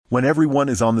When everyone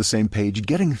is on the same page,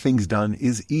 getting things done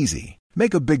is easy.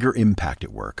 Make a bigger impact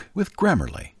at work with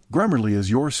Grammarly. Grammarly is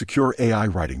your secure AI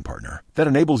writing partner that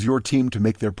enables your team to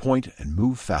make their point and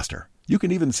move faster. You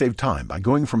can even save time by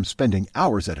going from spending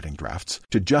hours editing drafts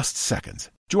to just seconds.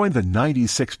 Join the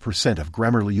 96% of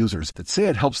Grammarly users that say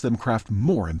it helps them craft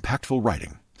more impactful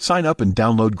writing. Sign up and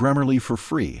download Grammarly for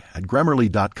free at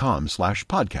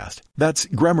Grammarly.com/podcast. That's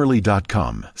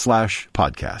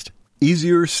Grammarly.com/podcast.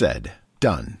 Easier said,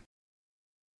 done.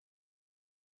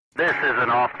 This is an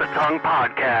Off the Tongue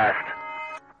podcast.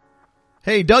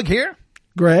 Hey, Doug here.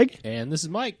 Greg. And this is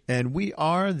Mike. And we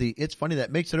are the It's Funny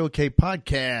That Makes It Okay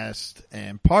podcast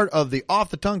and part of the Off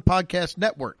the Tongue podcast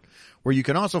network, where you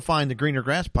can also find the Greener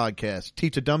Grass podcast,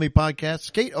 Teach a Dummy podcast,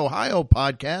 Skate Ohio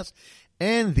podcast,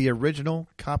 and the original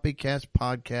Copycast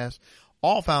podcast,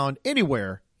 all found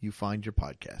anywhere you find your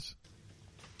podcasts.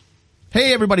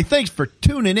 Hey, everybody. Thanks for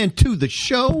tuning in to the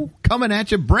show. Coming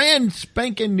at you, brand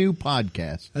spanking new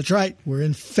podcast. That's right. We're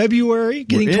in February,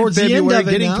 getting towards the end of it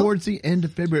getting now. towards the end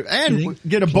of February. And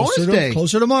get a bonus day.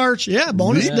 Closer to March. Yeah,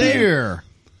 bonus Leap day. year.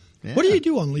 Yeah. What do you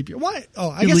do on leap year? Why? Oh,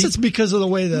 I guess it's because of the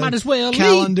way the Might as well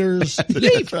calendars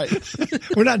leap. That's right.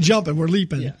 We're not jumping. We're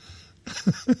leaping. Yeah.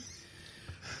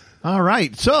 All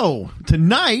right. So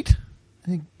tonight, I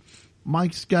think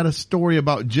Mike's got a story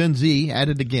about Gen Z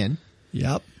added again.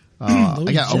 Yep. I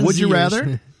got a Gen Would You Zers.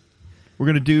 Rather. We're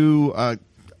going to do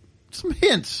some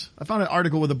hints. I found an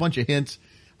article with a bunch of hints.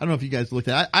 I don't know if you guys looked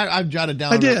at it. I've jotted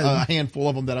down a handful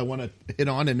of them that I want to hit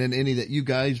on, and then any that you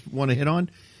guys want to hit on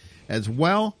as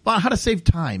well. About how to save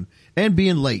time and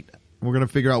being late. We're going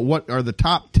to figure out what are the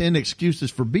top 10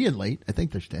 excuses for being late. I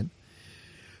think there's 10.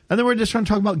 And then we're just trying to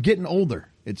talk about getting older.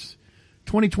 It's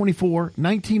 2024.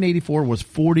 1984 was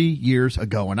 40 years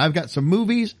ago. And I've got some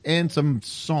movies and some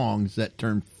songs that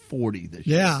turned 40 this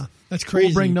year. Yeah, that's crazy.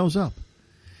 We'll bring those up.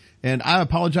 And I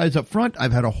apologize up front.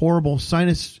 I've had a horrible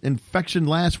sinus infection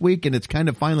last week, and it's kind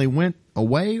of finally went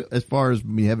away as far as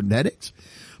me having headaches.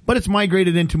 But it's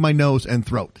migrated into my nose and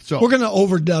throat. So We're going to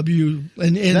overdub you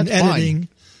in editing. Fine.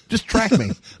 Just track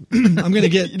me. I'm going to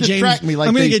get Just James. track me like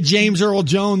I'm going to they- get James Earl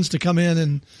Jones to come in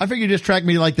and. I figure just track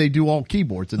me like they do all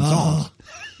keyboards and songs.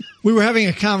 We were having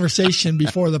a conversation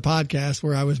before the podcast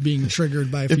where I was being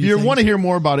triggered by a few If you things. want to hear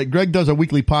more about it, Greg does a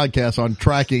weekly podcast on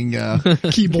tracking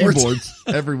keyboards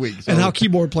every week. So and how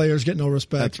keyboard players get no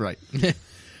respect. that's right.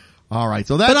 All right.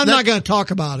 So that, But I'm not going to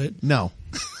talk about it. No.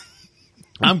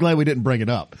 I'm glad we didn't bring it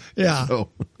up. Yeah. So,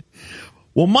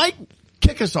 well, Mike,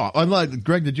 kick us off.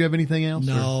 Greg, did you have anything else?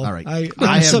 No. Or- all right.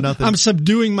 I have nothing. I'm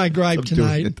subduing my gripe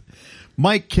tonight.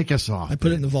 Mike, kick us off. I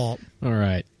put it in the vault. All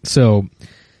right. So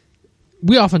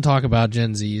we often talk about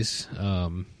Gen Zs,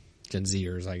 Gen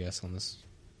Zers, I guess, on this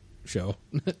show.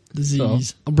 The So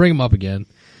Z's. I'll bring them up again.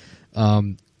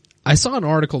 I saw an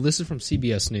article. This is from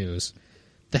CBS News.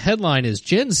 The headline is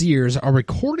Gen Zers are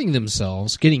recording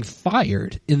themselves getting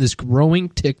fired in this growing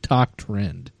TikTok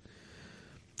trend.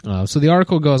 So the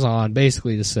article goes on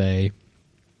basically to say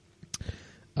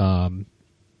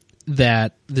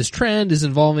that this trend is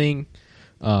involving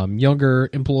younger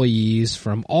employees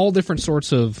from all different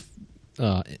sorts of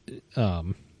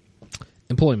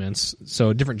employments,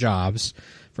 so different jobs,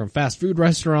 from fast food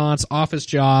restaurants, office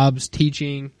jobs,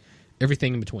 teaching,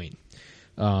 everything in between.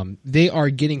 They are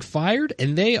getting fired,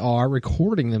 and they are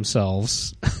recording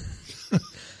themselves.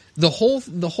 the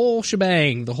whole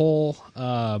shebang, the whole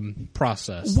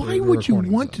process. Why would you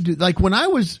want to do like when I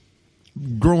was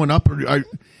growing up?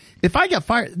 If I got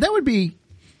fired, that would be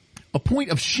a point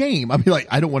of shame. I'd be like,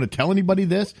 I don't want to tell anybody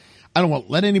this. I don't want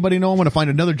to let anybody know. I want to find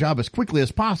another job as quickly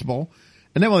as possible.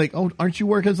 And then we're like, oh, aren't you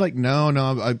working? It's like,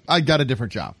 no, I got a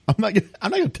different job. I'm not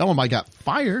going to tell them I got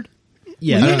fired.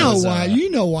 Yeah, Well, that was, why.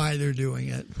 You know why they're doing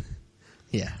it.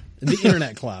 Yeah, the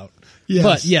internet clout. Yes.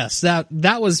 But yes,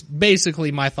 that was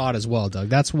basically my thought as well, Doug.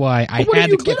 That's why I What had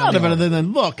do you to click get out on of it the other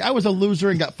than, look, I was a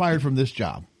loser and got fired from this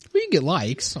job? Well, you can get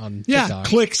likes on Yeah, TikTok.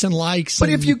 clicks and likes. But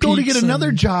and if you go to get peaks another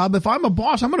and- job, if I'm a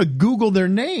boss, I'm going to Google their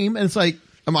name, and it's like,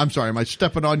 I'm sorry, am I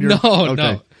stepping on your... No, Okay.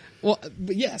 no. Well,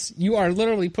 but yes, you are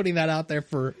literally putting that out there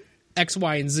for X,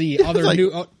 Y, and Z. Other Like,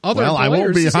 other well, I won't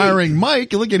employers be to see. hiring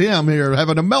Mike. Look at him here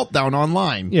having a meltdown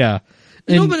online. Yeah,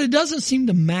 No, And- but it doesn't seem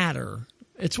to matter.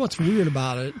 It's what's weird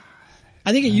about it.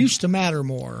 I think it used to matter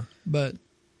more, but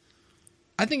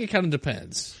I think it kind of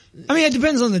depends. I mean, it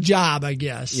depends on the job, I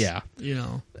guess. Yeah. You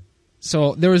know.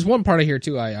 So there was one part of here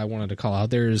too I wanted to call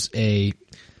out. There's an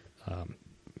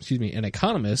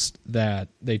economist that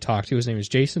they talked to. His name is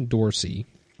Jason Dorsey.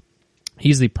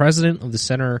 He's the president of the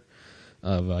Center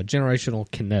of Generational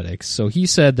Kinetics. So he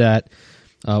said that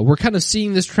we're kind of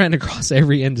seeing this trend across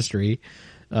every industry.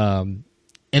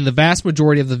 And the vast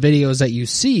majority of the videos that you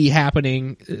see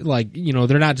happening, like, you know,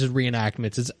 they're not just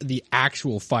reenactments. It's the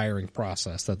actual firing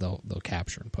process that they'll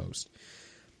capture and post.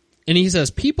 And he says,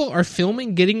 people are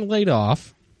filming getting laid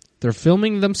off. They're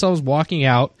filming themselves walking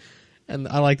out. And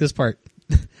I like this part.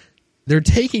 They're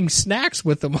taking snacks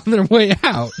with them on their way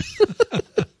out.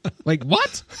 Like,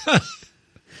 what?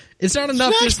 It's not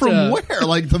enough snacks just from where?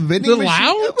 Like the vending machine?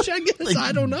 lounge, I guess? Like,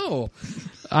 I don't know.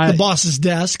 The boss's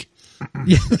desk.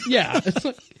 Yeah.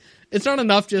 It's not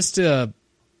enough just to,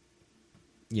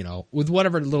 you know, with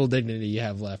whatever little dignity you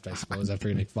have left, I suppose, after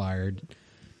getting fired.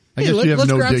 I guess you have let's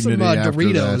no grab dignity some after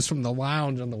Doritos that. from the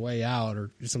lounge on the way out,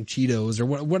 or some Cheetos, or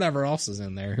whatever else is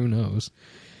in there. Who knows?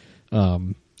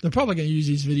 They're probably going to use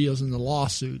these videos in the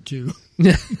lawsuit, too.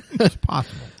 It's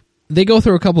possible. They go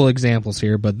through a couple of examples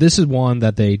here, but this is one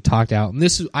that they talked out.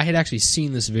 And I had actually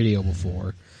seen this video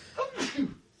before.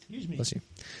 Excuse me. Bless you.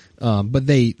 But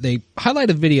they highlight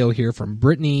a video here from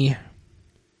Brittany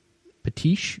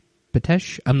Patesh.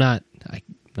 I'm not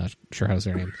sure how to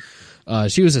say her name.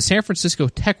 She was a San Francisco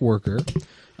tech worker.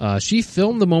 She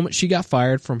filmed the moment she got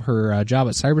fired from her job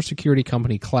at cybersecurity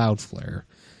company Cloudflare.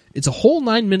 It's a whole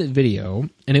 9-minute video,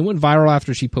 and it went viral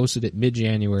after she posted it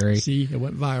mid-January. See, it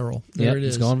went viral. There it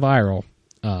is. It's gone viral.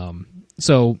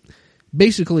 So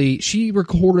basically, she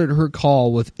recorded her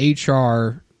call with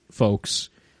HR folks,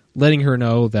 letting her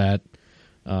know that,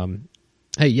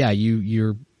 hey, yeah,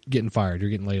 you're getting fired, you're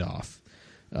getting laid off.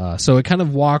 So it kind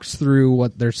of walks through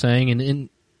what they're saying, and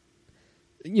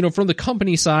you know, from the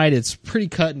company side, it's pretty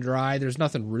cut and dry. There's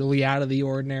nothing really out of the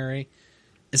ordinary.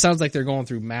 It sounds like they're going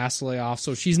through mass layoffs,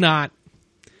 so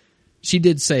she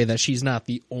did say that she's not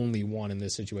the only one in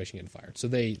this situation getting fired. So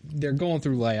they're going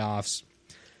through layoffs.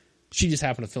 She just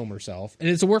happened to film herself, and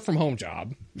it's a work from home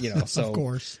job, you know. So of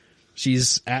course,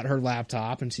 she's at her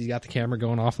laptop and she's got the camera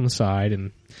going off on the side,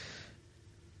 and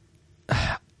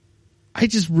I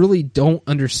just really don't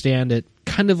understand it.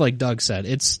 Kind of like Doug said,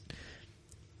 it's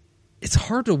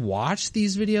hard to watch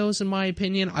these videos, in my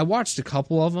opinion. I watched a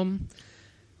couple of them.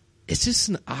 It's just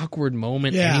an awkward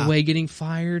moment anyway, getting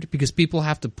fired, because people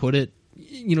have to put it,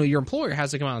 you know, your employer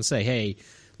has to come out and say, hey,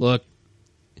 look,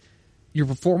 your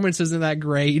performance isn't that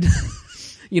great.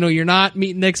 You know, you're not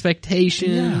meeting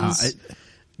expectations.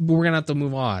 But we're going to have to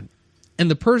move on. And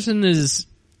the person is,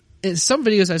 in some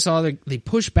videos I saw, they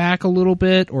push back a little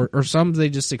bit, or some they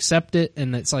just accept it,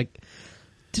 and it's like,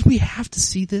 did we have to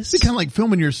see this? It's kind of like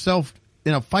filming yourself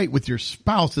in a fight with your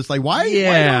spouse. It's like, why don't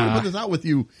I put this out with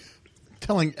you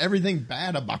telling everything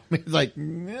bad about me? It's like,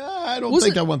 I don't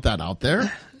think I want that out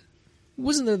there.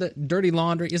 Wasn't there that dirty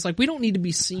laundry? It's like, we don't need to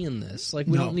be seeing this. Like,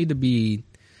 we don't need to be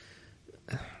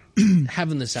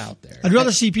having this out there. I'd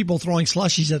rather see people throwing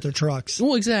slushies at their trucks.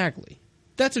 Well, exactly.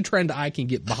 That's a trend I can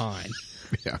get behind.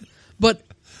 Yeah. But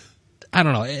I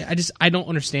don't know. I don't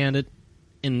understand it.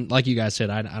 And like you guys said,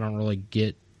 I don't really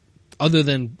get, other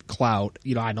than clout,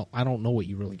 you know, I don't know what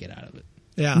you really get out of it.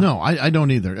 Yeah. No, I don't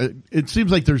either. It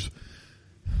seems like the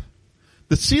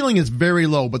ceiling is very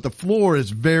low, but the floor is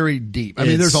very deep. I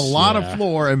mean, there's a lot of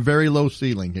floor and very low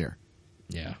ceiling here.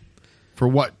 Yeah. For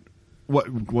what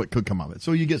could come of it.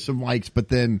 So you get some likes, but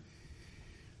then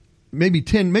maybe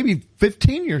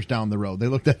 15 years down the road, they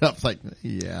look that up. It's like,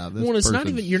 yeah, this well,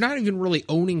 person's... you're not even really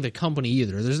owning the company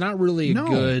either. There's not really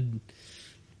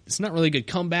it's not really a good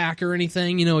comeback or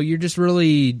anything. You know, you're just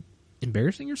really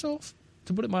embarrassing yourself,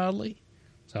 to put it mildly.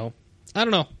 So, I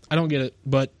don't know. I don't get it.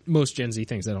 But most Gen Z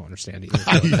things I don't understand either.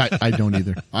 I don't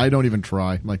either. I don't even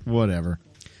try. I'm like, whatever.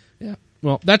 Yeah.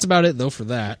 Well, that's about it, though, for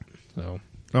that. So.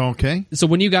 Okay. So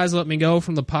when you guys let me go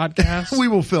from the podcast, we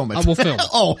will film it. I will film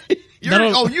it.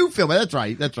 You film it.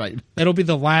 That's right. It'll be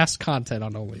the last content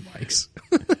on Only Mics.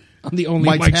 On the Only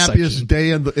Mike's Mics happiest section.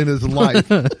 day in his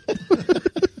life.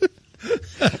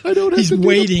 I don't have He's to do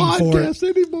waiting the for it podcast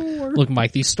anymore. Look,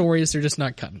 Mike, these stories, they're just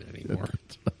not cutting it anymore.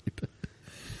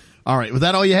 All right. Was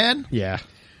that all you had? Yeah.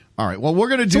 All right. Well, we're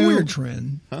going to do... It's a weird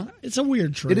trend. Huh? It's a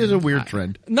weird trend. It is a weird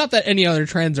trend. Not that any other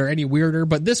trends are any weirder,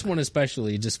 but this one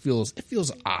especially just feels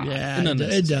odd. Yeah,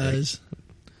 it does.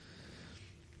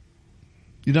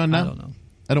 You done now? I don't know.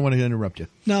 I don't want to interrupt you.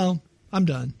 No, I'm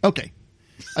done. Okay.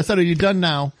 I said, are you done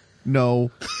now?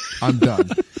 No, I'm done.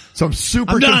 So I'm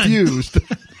super confused.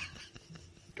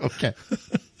 Okay.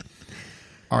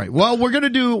 All right. Well, we're going to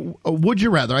do Would You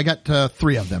Rather. I got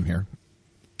 3 of them here.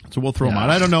 So we'll throw them out.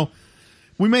 I don't know.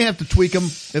 We may have to tweak them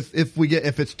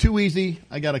if it's too easy.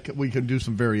 We can do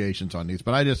some variations on these,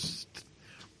 but I just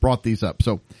brought these up.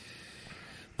 So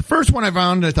the first one I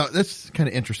found, I thought that's kind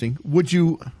of interesting. Would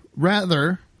you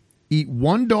rather eat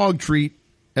one dog treat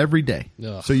every day?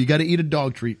 Ugh. So you got to eat a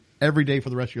dog treat every day for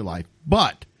the rest of your life,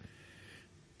 but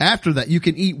After that, you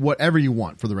can eat whatever you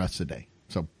want for the rest of the day.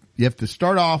 So you have to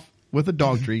start off with a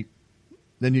dog treat,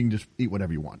 then you can just eat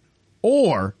whatever you want.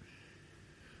 Or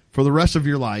for the rest of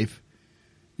your life,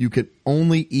 you could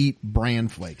only eat bran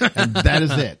flakes, and that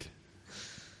is it.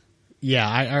 Yeah,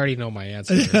 I already know my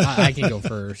answer. I can go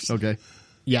first. Okay.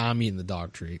 Yeah, I'm eating the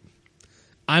dog treat.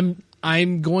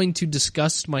 I'm going to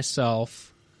disgust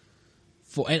myself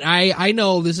and I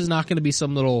know this is not going to be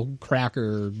some little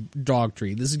cracker dog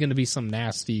treat. This is going to be some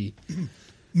nasty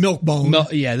milk bone.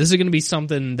 Yeah, this is going to be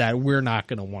something that we're not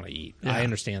going to want to eat. Yeah. I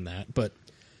understand that, but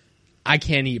I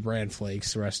can't eat bran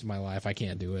flakes the rest of my life. I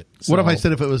can't do it. So, what if I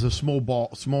said if it was a small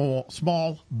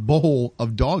bowl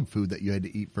of dog food that you had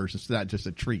to eat first, instead of just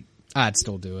a treat? I'd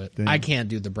still do it. Damn. I can't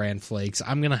do the bran flakes.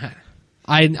 I'm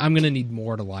gonna need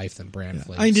more to life than bran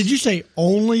flakes. I mean, did you say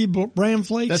only bran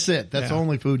flakes? That's it. That's the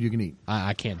only food you can eat.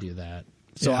 I can't do that.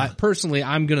 So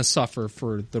I'm gonna suffer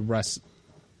for the rest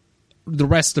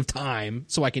of time,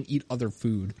 so I can eat other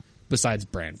food besides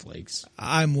bran flakes.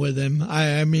 I'm with him.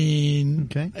 I mean,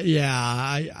 okay,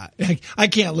 yeah, I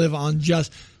can't live on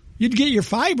just. You'd get your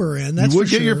fiber in. That's you would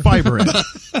for get sure. your fiber in.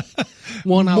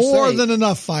 More than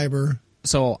enough fiber.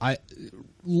 So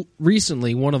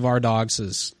recently one of our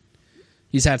dogs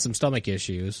he's had some stomach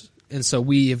issues, and so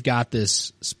we have got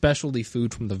this specialty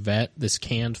food from the vet, this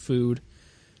canned food.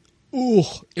 Ooh!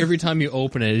 Every time you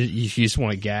open it, you just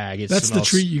want to gag. That's the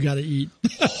treat you got to eat.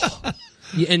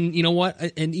 And you know what?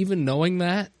 And even knowing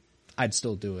that, I'd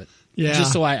still do it. Yeah.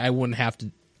 Just so I wouldn't have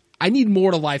to. I need more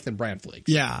to life than bran flakes.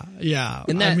 Yeah, yeah.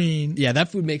 And that, I mean,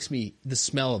 that food makes me, the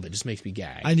smell of it just makes me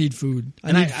gag. I need food.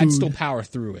 I'd still power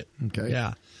through it. Okay.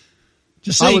 Yeah.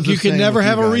 Just saying, you can never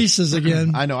have a Reese's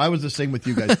again. I know. I was the same with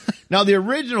you guys. Now, the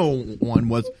original one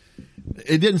was,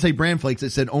 it didn't say bran flakes. It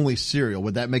said only cereal.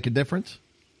 Would that make a difference?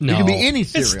 No. It could be any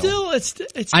cereal.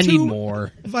 It's I need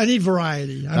more. I need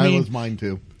variety. I mean, was mine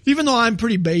too. Even though I'm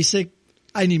pretty basic,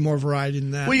 I need more variety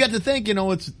than that. Well, you got to think,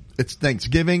 it's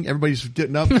Thanksgiving. Everybody's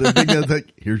getting up.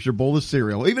 Like, here's your bowl of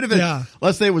cereal. Even if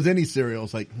let's say it was any cereal,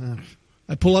 it's like,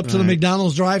 I pull up to the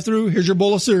McDonald's drive-thru. Here's your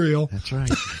bowl of cereal. That's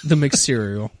right. The mixed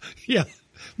cereal. Yeah.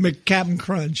 McCaptain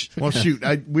Crunch. Well, shoot.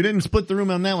 We didn't split the room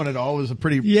on that one at all. It was a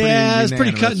pretty it's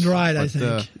pretty cut and dried, I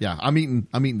think. Yeah. I'm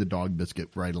eating the dog biscuit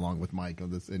right along with Mike on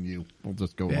this and you. We'll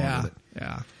just go along with it.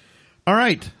 Yeah. All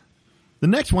right. The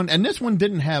next one, and this one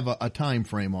didn't have a time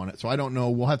frame on it, so I don't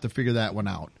know. We'll have to figure that one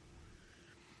out.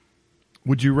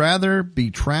 Would you rather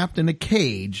be trapped in a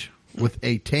cage with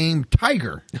a tame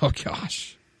tiger? Oh,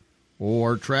 gosh.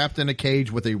 Or trapped in a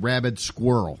cage with a rabid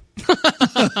squirrel?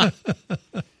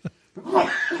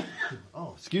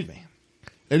 Oh, excuse me.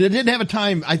 And it didn't have a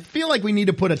time. I feel like we need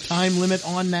to put a time limit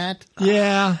on that.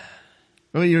 Yeah.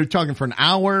 Well, you're talking for an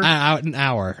hour? An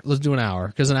hour. Let's do an hour,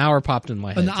 because an hour popped in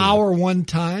my head. An hour one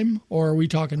time, or are we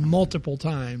talking multiple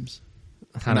times?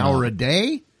 An hour a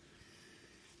day?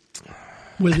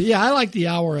 I like the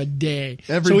hour a day.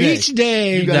 Every day. Each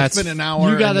day, you got to spend an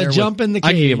hour. You got to jump in the cage.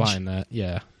 I can get behind that.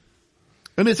 Yeah.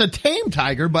 And it's a tame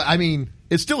tiger, but I mean,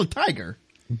 it's still a tiger.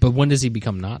 But when does he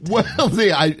become not tame? Well,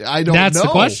 see, I don't know. That's the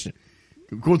question.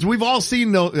 Because we've all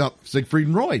seen Siegfried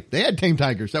and Roy. They had tame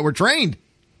tigers that were trained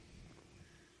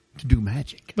to do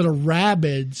magic. But a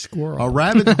rabid squirrel. A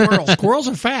rabid squirrel. Squirrels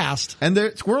are fast. And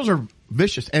squirrels are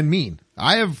vicious and mean.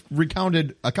 I have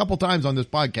recounted a couple times on this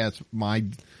podcast my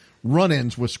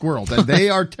run-ins with squirrels, and they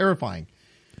are terrifying.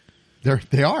 They're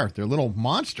little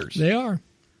monsters. They are.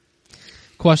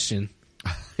 Question.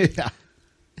 Yeah.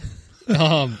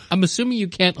 I'm assuming you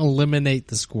can't eliminate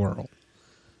the squirrel.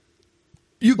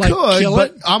 You like could,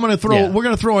 but I'm going to throw. Yeah. We're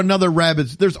going to throw another rabid.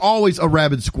 There's always a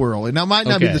rabid squirrel, and now it might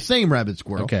not be the same rabid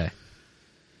squirrel. Okay.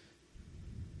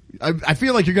 I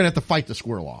feel like you're going to have to fight the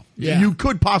squirrel off. Yeah. You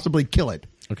could possibly kill it.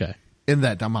 Okay. In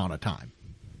that amount of time.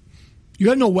 You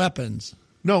have no weapons.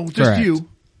 No, just Correct. you.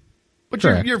 But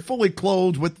you're fully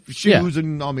clothed with shoes,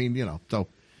 and I mean, so.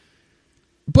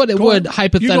 But it would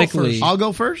hypothetically. You go I'll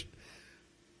go first.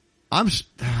 I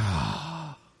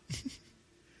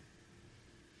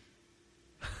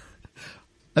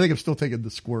think I'm still taking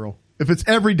the squirrel. If it's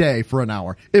every day for an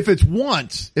hour. If it's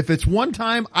one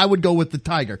time, I would go with the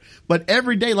tiger. But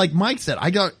every day, like Mike said,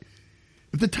 if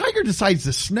the tiger decides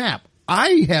to snap,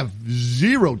 I have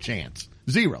zero chance.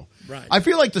 Zero. Right. I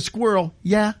feel like the squirrel,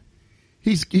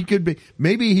 he could be,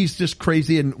 maybe he's just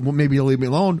crazy and maybe he'll leave me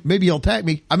alone. Maybe he'll attack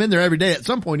me. I'm in there every day. At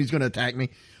some point, he's going to attack me.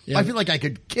 Yeah. I feel like I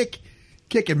could kick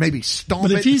and maybe stomp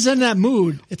But it. if he's in that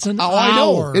mood, it's an hour. I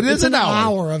know. It is an an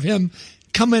hour. of him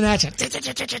coming at you.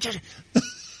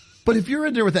 But if you're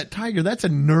in there with that tiger, that's a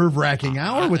nerve-wracking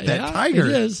hour with that tiger.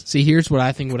 It is. See, here's what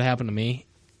I think would happen to me.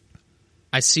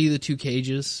 I see the two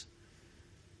cages.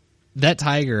 that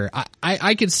tiger,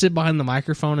 I could sit behind the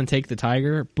microphone and take the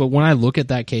tiger, but when I look at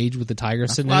that cage with the tiger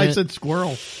sitting in I it, said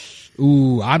squirrel.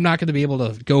 ooh, I'm not going to be able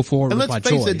to go forward And with my let's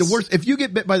face choice. it, the worst, if you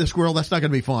get bit by the squirrel, that's not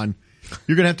going to be fun.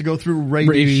 You're going to have to go through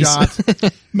rabies shots.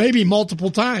 Maybe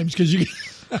multiple times because you.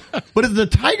 But if the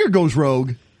tiger goes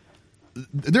rogue,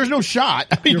 there's no shot.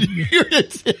 I mean,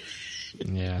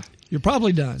 Yeah. You're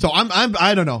probably done. so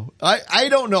I don't know. I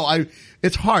don't know.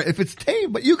 It's hard if it's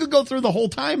tame, but you could go through the whole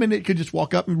time and it could just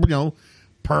walk up and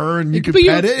purr and you could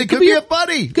pet it. It could be a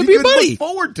buddy. Could be a buddy. Look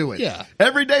forward to it. Yeah.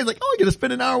 Every day, like, I get to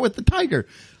spend an hour with the tiger.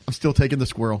 I'm still taking the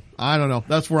squirrel. I don't know.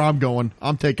 That's where I'm going.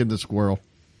 I'm taking the squirrel.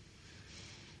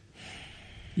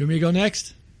 You want me to go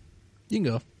next? You can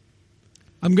go.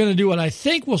 I'm going to do what I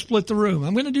think will split the room.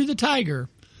 I'm going to do the tiger,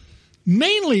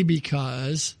 mainly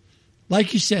because,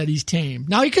 like you said, he's tame.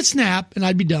 Now, he could snap, and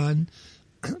I'd be done.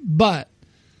 But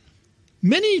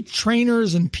many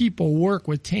trainers and people work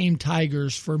with tame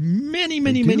tigers for many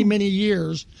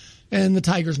years, and the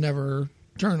tigers never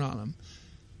turn on them.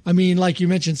 I mean, like you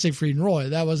mentioned, Siegfried and Roy.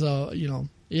 That was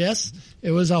yes, it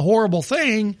was a horrible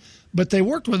thing, but they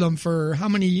worked with them for how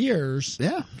many years?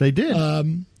 Yeah, they did.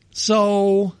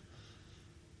 So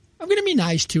I'm going to be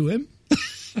nice to him.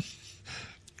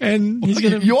 And he's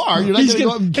going to You are. You're not going to go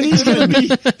up and he's going to be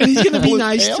and he's going to be Pull his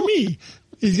nice tail? to me.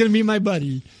 He's going to be my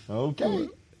buddy. Okay.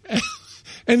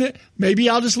 And maybe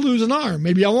I'll just lose an arm.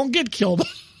 Maybe I won't get killed.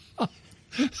 I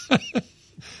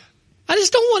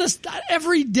just don't want to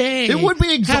every day. It would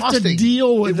be exhausting. Have to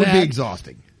deal with It that would be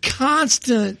exhausting.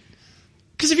 constant.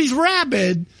 Because if he's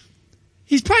rabid,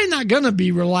 he's probably not going to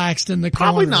be relaxed in the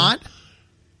corner. Probably not.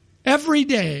 Every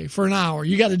day for an hour,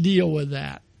 you got to deal with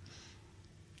that.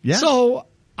 Yeah. So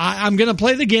I'm going to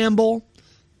play the gamble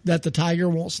that the tiger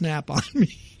won't snap on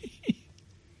me.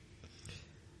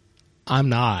 I'm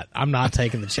not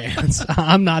taking the chance.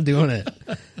 I'm not doing it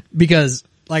because,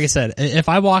 like I said, if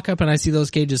I walk up and I see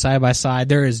those cages side by side,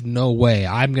 there is no way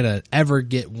I'm going to ever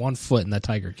get 1 foot in that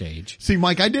tiger cage. See,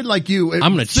 Mike, I did like you. I'm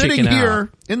gonna sitting chicken here out.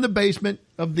 in the basement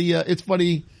of the It's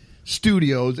Funny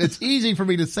Studios. It's easy for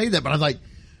me to say that, but I was like,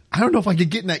 I don't know if I could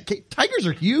get in that cage. Tigers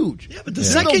are huge. Yeah, But the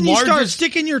second you start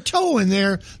sticking your toe in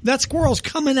there, that squirrel's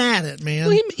coming at it, man.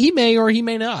 Well, he may or he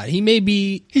may not. He may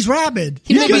be. He's rabid.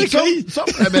 He may be- some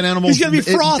rabid animals. He's gonna be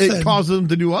frothing. It causes them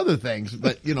to do other things,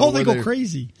 but They whether- go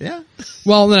crazy. Yeah.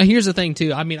 Well, now here's the thing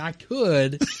too. I mean, I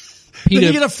could. Then you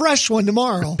PETA, get a fresh one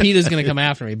tomorrow. PETA's going to come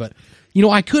after me, but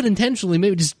I could intentionally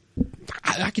maybe just.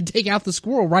 I could take out the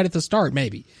squirrel right at the start,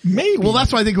 maybe. Maybe. Well,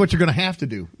 that's what I think what you're going to have to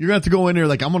do. You're going to have to go in there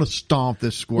like, I'm going to stomp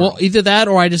this squirrel. Well, either that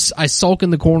or I sulk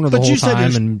in the corner the But whole you said time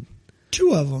there's and.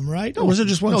 two of them, right? Or was it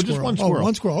just one squirrel? just one squirrel. Oh,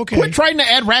 one squirrel. Okay. Quit trying to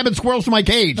add rabid squirrels to my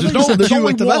cage. I There's thought you said there's two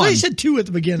only at the- I thought one. you said two at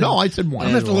the beginning. No, I said one.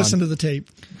 I'm going to have to one. listen to the tape.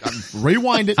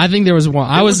 Rewind it. I think there was one.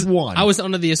 I was one. I was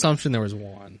under the assumption there was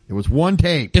one. It was one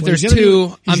tape. If there's He's gonna two,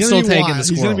 be- I'm he's still gonna be taking wild. the He's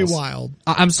squirrels. going to be wild.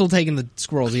 I'm still taking the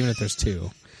squirrels even if there's two,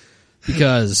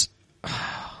 because,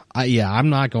 I'm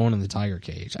not going in the tiger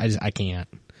cage. I can't.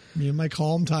 Me and my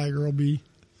calm tiger I'll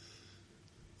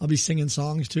be singing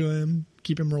songs to him,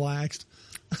 keep him relaxed.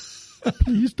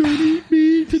 Please don't eat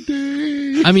me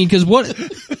today. I mean, because what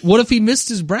if he missed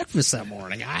his breakfast that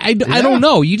morning? I don't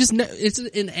know. You just it's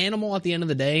an animal at the end of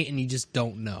the day, and you just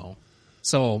don't know.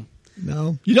 So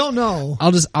No, you don't know.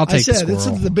 I'll take I the said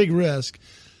squirrel. it's the big risk.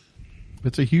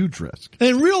 It's a huge risk.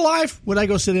 In real life, would I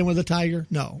go sit in with a tiger?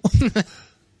 No.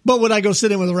 But would I go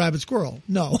sit in with a rabid squirrel?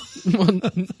 No.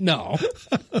 No,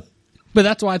 but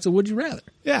that's why it's a would you rather.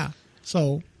 Yeah.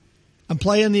 So I'm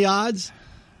playing the odds.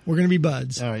 We're going to be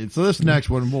buds. All right, so this next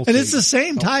one we'll And see. it's the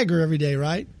same tiger every day,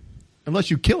 right?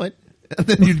 Unless you kill it, and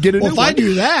then you'd get a Well, new if one. I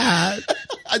do that,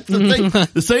 That's the thing.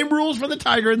 The same rules for the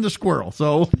tiger and the squirrel.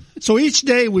 So so each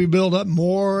day we build up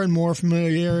more and more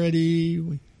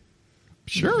familiarity.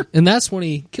 sure. And that's when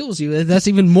he kills you. That's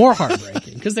even more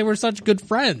heartbreaking because they were such good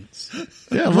friends.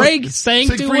 Yeah, Greg sang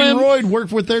to Siegfried him. and Roy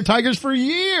worked with their tigers for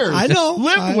years. I know.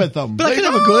 Lived with them. But I They can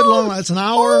have a know. good long, it's an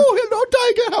hour. Oh, hello,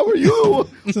 tiger. How are you? Oh,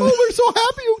 we're so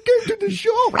happy you came to the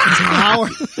show.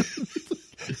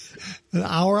 An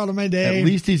hour out of my day. At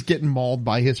least he's getting mauled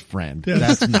by his friend.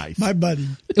 That's nice. My buddy.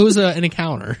 It was an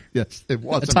encounter, Yes, it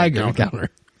was a tiger encounter.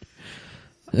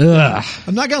 encounter. Ugh.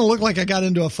 I'm not going to look like I got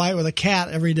into a fight with a cat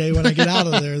every day when I get out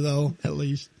of there, though, at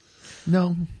least.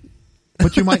 No,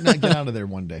 but you might not get out of there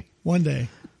one day. One day.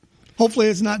 Hopefully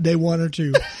it's not day 1 or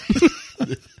 2.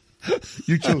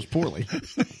 You chose poorly.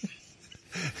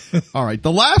 All right,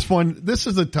 the last one. This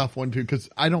is a tough one too because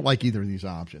I don't like either of these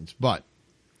options. But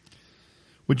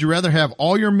would you rather have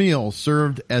all your meals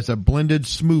served as a blended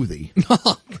smoothie,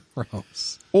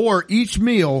 Gross. or each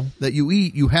meal that you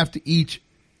eat, you have to eat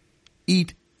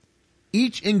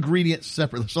each ingredient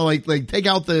separately. So like take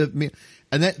out the,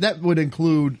 and that would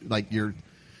include like your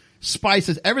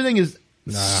spices. Everything is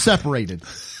separated.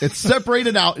 It's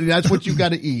separated out, and that's what you've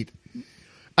got to eat.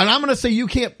 And I'm going to say you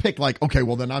can't pick like, okay,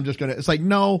 well then I'm just going to, it's like,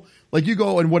 no, like you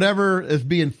go and whatever is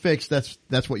being fixed,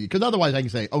 that's what you, cause otherwise I can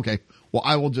say, okay, well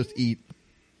I will just eat.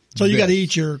 So you got to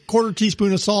eat your quarter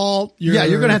teaspoon of salt. You're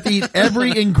going to have to eat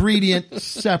every ingredient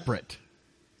separate.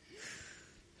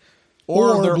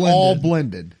 Or they're blended. All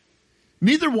blended.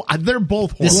 Neither one, they're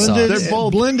both horrible. They're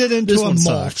both blended into a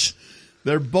mulch.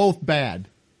 They're both bad.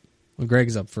 Well,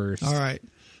 Greg's up first. All right.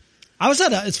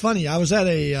 It's funny. I was at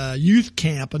a youth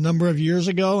camp a number of years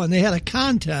ago, and they had a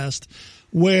contest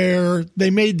where they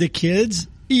made the kids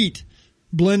eat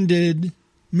blended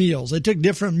meals. They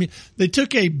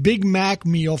took a Big Mac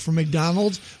meal from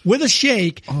McDonald's with a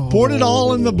shake, poured it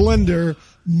all in the blender,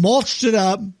 mulched it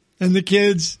up, and the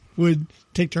kids would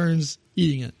take turns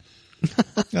eating it.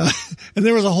 And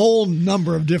there was a whole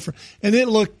number of different, and it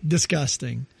looked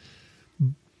disgusting.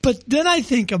 But then I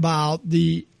think about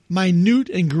the minute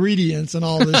ingredients and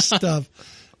all this stuff,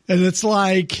 and it's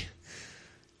like,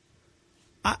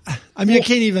 I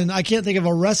can't think of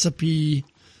a recipe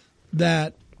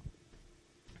that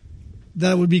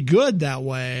would be good that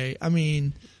way. I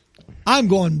mean, I'm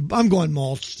going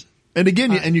mulched. And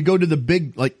again, and you go to the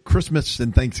big, like Christmas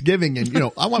and Thanksgiving and,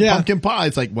 I want pumpkin pie.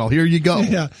 It's like, well, here you go.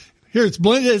 Yeah. Here it's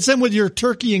blended. It's in with your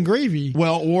turkey and gravy.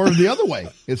 Well, or the other way.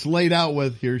 It's laid out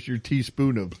with, here's your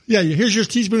teaspoon of. Yeah. Here's your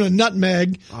teaspoon of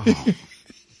nutmeg. Oh.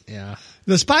 Yeah.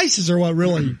 The spices are what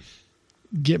really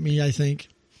get me, I think.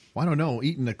 Well, I don't know.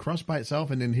 Eating the crust by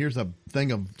itself and then here's a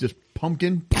thing of just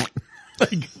pumpkin.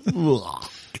 Like,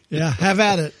 yeah, have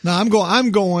at it. No,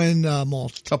 I'm going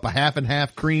mulched. Cup of half and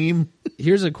half cream.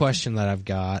 Here's a question that I've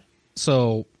got.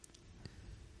 So,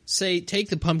 take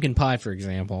the pumpkin pie, for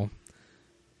example.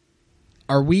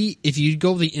 If you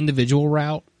go the individual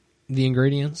route, the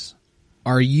ingredients,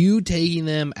 are you taking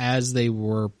them as they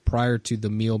were prior to the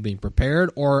meal being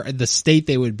prepared, or the state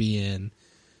they would be in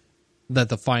that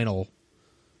the final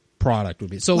product would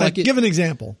be? So, give an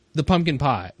example. The pumpkin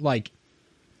pie.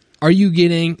 Are you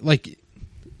getting,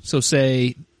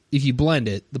 say, if you blend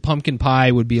it, the pumpkin pie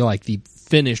would be like the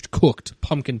finished, cooked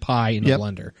pumpkin pie in a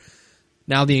blender.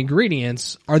 Now, the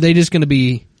ingredients, are they just going to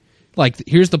be,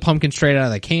 here's the pumpkin straight out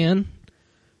of the can?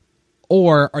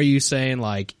 Or are you saying,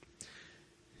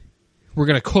 we're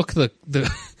going to cook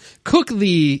cook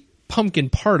the pumpkin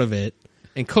part of it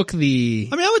and cook the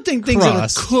I would think things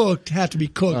crust. That are cooked have to be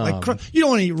cooked. You don't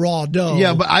want to eat raw dough.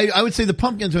 Yeah, but I would say the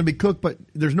pumpkin's going to be cooked, but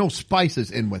there's no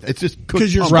spices in with it. It's just cooked.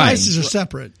 Because your spices are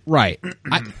separate. Right.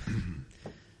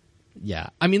 Yeah.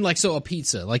 So a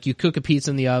pizza. You cook a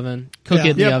pizza in the oven, it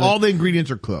in the oven. All the ingredients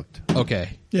are cooked.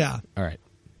 Okay. Yeah. All right.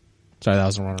 Sorry, that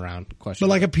was a runaround question. But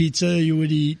like a pizza, you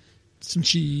would eat some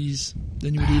cheese,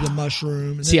 then you would eat a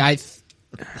mushroom. And See, I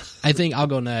think I'll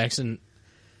go next, and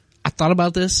I thought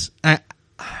about this.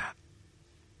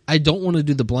 I don't want to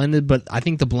do the blended, but I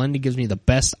think the blended gives me the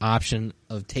best option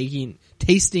of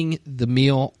tasting the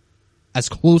meal as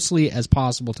closely as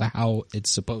possible to how it's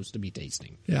supposed to be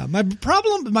tasting. Yeah, my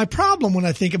problem when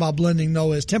I think about blending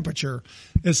though is temperature.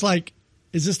 It's like,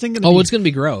 is this thing going to be? Oh, it's going to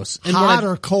be gross. And hot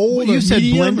or cold? Well, you said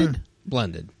blended.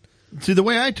 Blended. See, the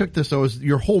way I took this though is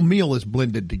your whole meal is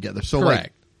blended together. So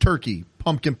correct. Turkey,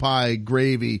 pumpkin pie,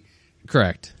 gravy.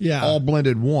 Correct. Yeah. All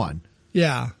blended one.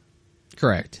 Yeah.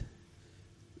 Correct.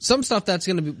 Some stuff that's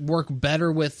going to work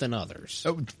better with than others.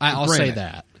 I'll say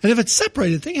that. And if it's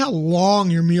separated, think how long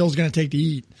your meal is going to take to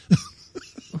eat.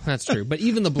 That's true. But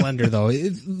even the blender, though,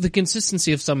 the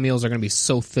consistency of some meals are going to be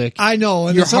so thick. I know.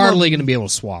 And you're hardly going to be able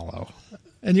to swallow.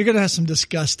 And you're going to have some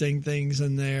disgusting things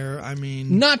in there.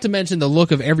 Not to mention the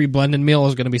look of every blended meal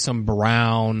is going to be some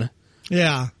brown.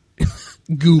 Yeah.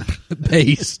 Goop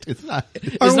based. It's not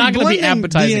going to be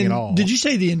appetizing at all. Did you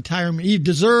say the entire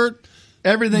dessert?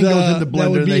 Everything goes in the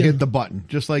blender and they hit the button,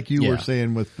 just like you were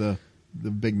saying with the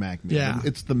Big Mac meal. Yeah.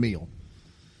 It's the meal.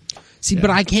 See,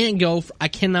 but I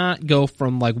cannot go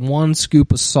from one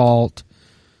scoop of salt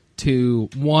to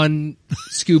one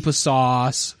scoop of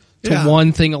sauce to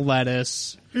one thing of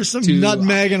lettuce. Here's some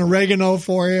nutmeg and oregano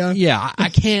for you. Yeah, I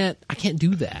can't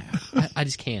do that. I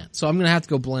just can't. So I'm going to have to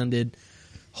go blended,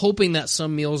 hoping that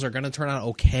some meals are going to turn out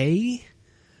okay,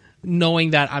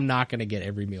 knowing that I'm not going to get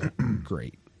every meal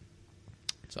great.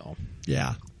 So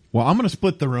yeah. Well, I'm going to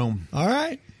split the room. All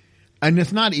right. And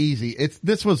it's not easy.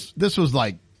 This was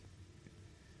like,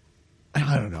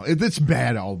 I don't know. It's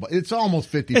bad. It's almost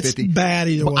 50-50. It's bad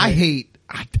either way. I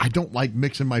I don't like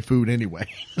mixing my food anyway.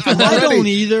 I don't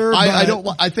either. I don't.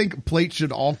 I think plates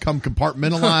should all come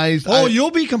compartmentalized.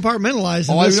 You'll be compartmentalized.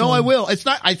 I know I will. It's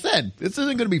not. I said this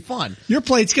isn't going to be fun. Your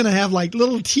plate's going to have like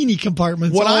little teeny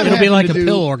compartments. It'll be like a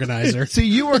pill organizer. See,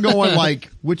 you are going like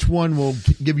which one will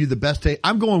give you the best taste.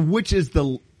 I'm going which is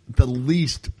the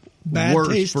least bad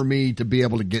worst taste for me to be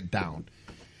able to get down.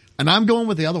 And I'm going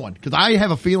with the other one because I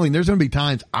have a feeling there's going to be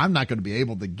times I'm not going to be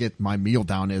able to get my meal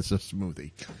down as a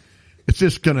smoothie. It's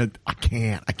just I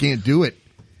can't do it.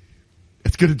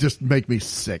 It's going to just make me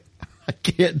sick. I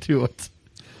can't do it.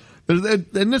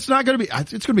 And it's not going to be,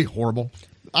 it's going to be horrible.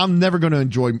 I'm never going to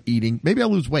enjoy eating. Maybe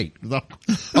I'll lose weight.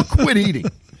 I'll quit eating.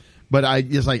 But I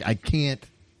can't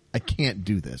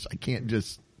do this. I can't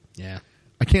just,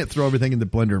 I can't throw everything in the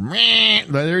blender.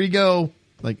 There you go.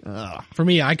 Like, for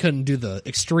me, I couldn't do the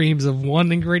extremes of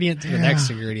one ingredient to the next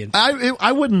ingredient.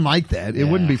 I wouldn't like that. It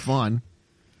wouldn't be fun.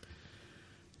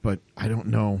 But I don't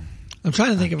know. I'm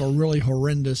trying to think of a really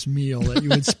horrendous meal that you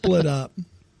would split up.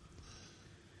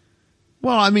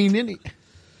 Well, I mean,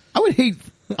 I would hate.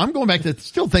 I'm going back to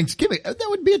still Thanksgiving. That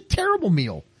would be a terrible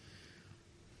meal.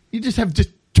 You just have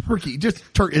turkey,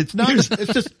 turkey. It's not.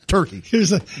 It's just turkey.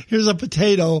 Here's a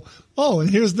potato. Oh, and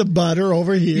here's the butter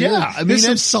over here. Yeah, I mean, here's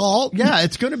some salt. Yeah,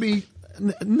 it's going to be.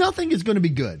 Nothing is going to be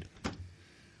good.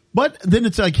 But then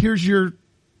it's like, here's your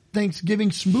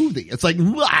Thanksgiving smoothie. It's like,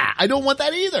 I don't want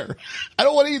that either. I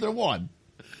don't want either one.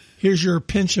 Here's your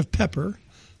pinch of pepper.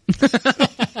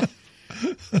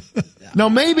 Now,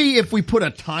 maybe if we put a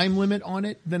time limit on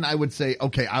it, then I would say,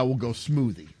 okay, I will go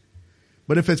smoothie.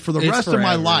 But if it's for the rest of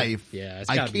my life,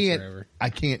 I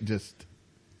can't just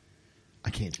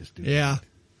do it. Yeah.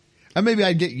 And maybe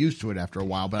I'd get used to it after a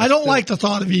while. But I don't like the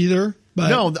thought of either. But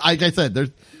no, like I said,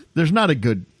 there's not a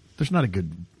good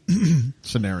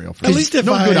scenario for at least if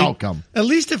good outcome. At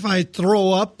least if I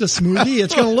throw up the smoothie,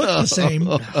 it's going to look the same.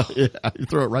 Yeah, you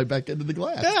throw it right back into the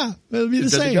glass. Yeah, it'll be the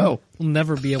same. We'll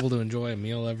never be able to enjoy a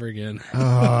meal ever again.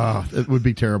 It would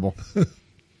be terrible. It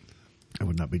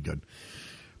would not be good.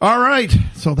 All right,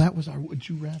 so that was our Would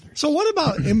You Rather. So what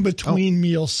about in between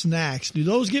meal snacks? Do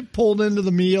those get pulled into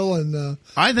the meal and?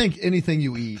 I think anything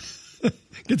you eat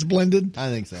gets blended. I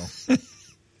think so.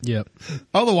 Yep.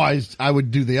 Otherwise, I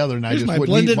would do the other, and I just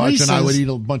wouldn't eat much, Reese's. And I would eat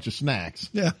a bunch of snacks.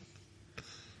 Yeah.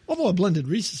 Although a blended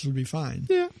Reese's would be fine.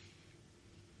 Yeah.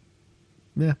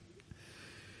 Yeah.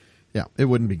 Yeah, it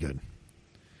wouldn't be good.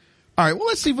 All right, well,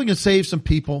 let's see if we can save some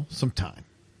people some time.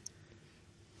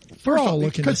 We're all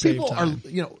looking to save time.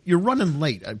 Because people are, you're running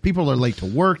late. People are late to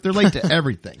work. They're late to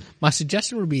everything. My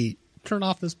suggestion would be turn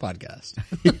off this podcast.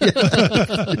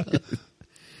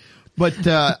 But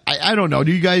I don't know.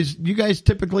 Do you guys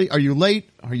typically, are you late?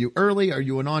 Are you early? Are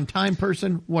you an on-time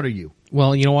person? What are you?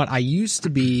 Well, you know what? I used to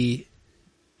be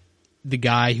the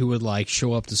guy who would like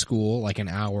show up to school like an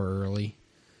hour early,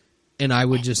 and I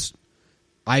would just.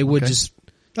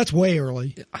 That's way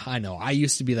early. I know. I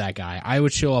used to be that guy. I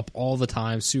would show up all the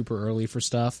time super early for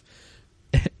stuff,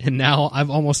 and now I've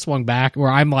almost swung back where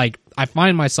I'm like, I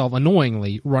find myself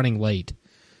annoyingly running late,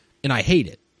 and I hate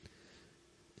it.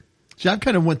 See, I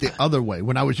kind of went the other way.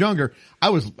 When I was younger,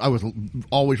 I was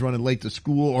always running late to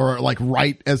school, or like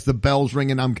right as the bell's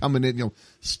ringing, I'm coming in,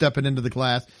 stepping into the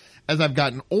class. As I've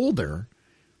gotten older,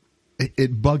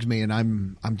 it bugs me, and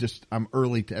I'm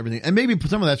early to everything. And maybe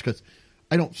some of that's because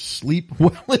I don't sleep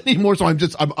well anymore, so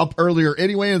I'm up earlier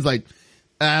anyway. And it's like,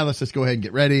 let's just go ahead and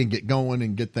get ready and get going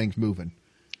and get things moving.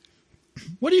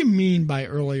 What do you mean by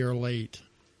early or late?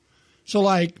 So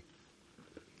like,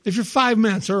 if you're 5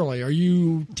 minutes early, are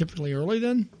you typically early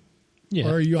then? Yeah.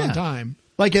 Or are you on time?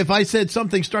 Like if I said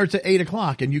something starts at 8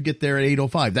 o'clock and you get there at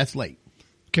 8:05, that's late.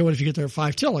 Okay, what if you get there at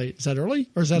 5 till 8? Is that early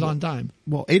or is that on time?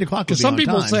 Well, 8 o'clock because some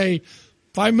people say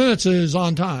 5 minutes is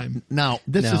on time. Now,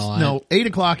 8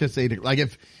 o'clock is 8 o'clock. Like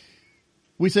if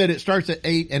we said it starts at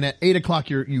 8 and at 8 o'clock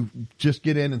you just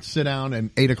get in and sit down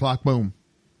and 8 o'clock, boom.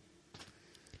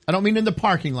 I don't mean in the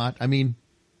parking lot. I mean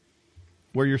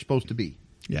where you're supposed to be.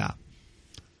 Yeah.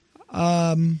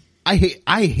 I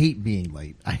hate being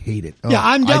late. I hate it. Yeah,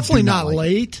 I'm definitely not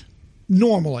late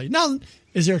normally. Now,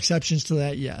 is there exceptions to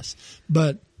that? Yes.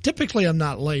 But typically I'm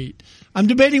not late. I'm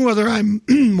debating whether I'm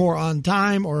more on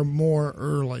time or more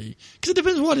early. Because it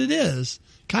depends what it is,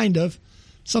 kind of.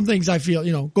 Some things I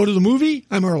feel, go to the movie,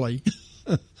 I'm early.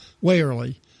 Way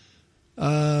early.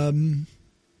 Yeah,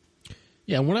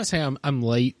 when I say I'm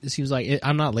late, it seems like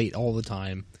I'm not late all the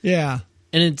time. Yeah.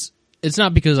 And it's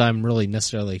not because I'm really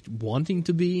necessarily wanting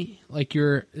to be, like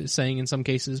you're saying in some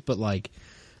cases, but like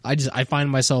I find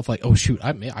myself like, oh shoot,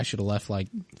 I should have left like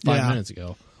 5 minutes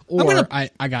ago, or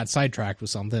I got sidetracked with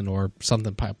something, or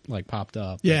something popped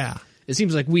up. Yeah, It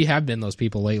seems like we have been those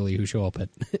people lately who show up at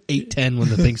 8:10 when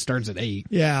the thing starts at 8.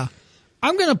 Yeah.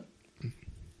 I'm going to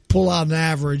pull out an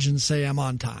average and say I'm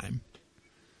on time.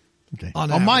 Okay.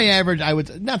 On my average, I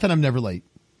would, not that I'm never late,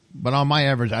 but on my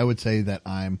average, I would say that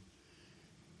I'm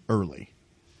early.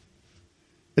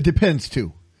 It depends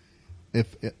too.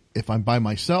 If I'm by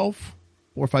myself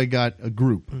or if I got a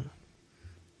group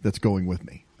that's going with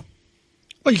me.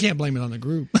 Well, you can't blame it on the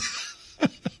group.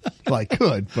 Well, I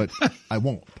could, but I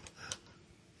won't.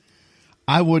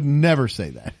 I would never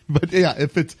say that. But yeah,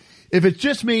 if it's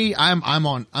just me, I'm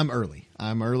early.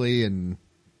 I'm early, and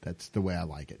that's the way I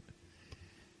like it.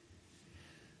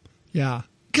 Yeah.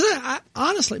 Because I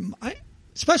honestly,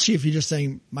 especially if you're just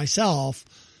saying myself,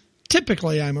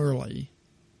 typically I'm early.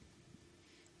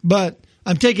 But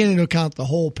I'm taking into account the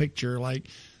whole picture. Like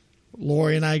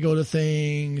Lori and I go to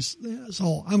things.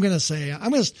 So I'm going to say,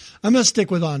 I'm going to stick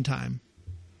with on time.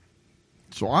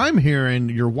 So I'm hearing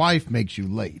your wife makes you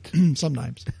late.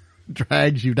 Sometimes.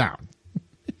 Drags you down.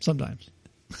 Sometimes.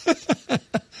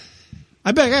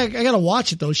 I bet I got to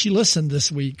watch it though. She listened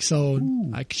this week, so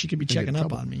she could be checking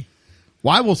up on me.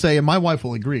 Well, I will say, and my wife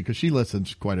will agree because she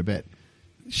listens quite a bit.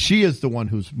 She is the one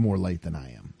who's more late than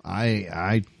I am.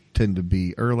 I tend to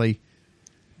be early.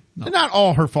 No. And not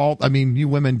all her fault. I mean, you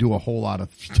women do a whole lot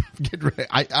of stuff. Get ready.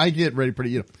 I get ready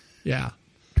pretty, Yeah.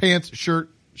 Pants, shirt,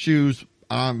 shoes.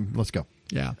 Let's go.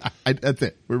 Yeah. That's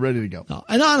it. We're ready to go. No.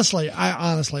 And honestly,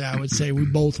 I would say we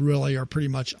both really are pretty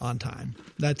much on time.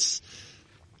 That's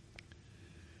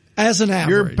as an average.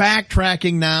 You're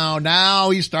backtracking now.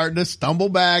 Now he's starting to stumble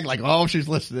back like, oh, she's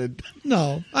listening.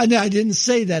 No, I didn't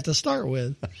say that to start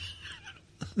with.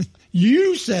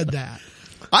 You said that.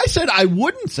 I said I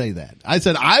wouldn't say that. I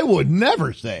said I would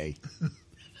never say.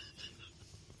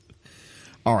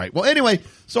 All right. Well, anyway,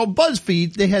 so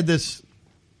BuzzFeed, they had this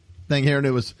thing here, and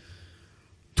it was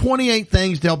 28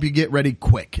 things to help you get ready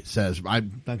quick, it says.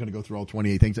 I'm not going to go through all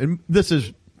 28 things. And this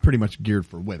is pretty much geared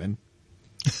for women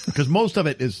because most of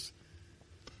it is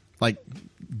like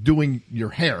doing your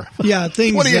hair. Yeah,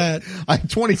 things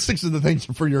 26 of the things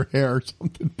are for your hair or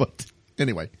something. But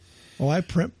anyway. Oh, I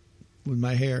primp with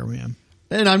my hair, man.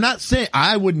 And I'm not saying,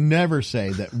 I would never say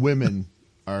that women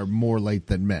are more late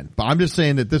than men. But I'm just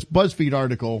saying that this BuzzFeed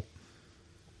article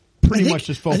pretty much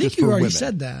is focused for women. I think you already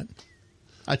said that.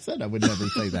 I said I would never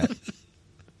say that.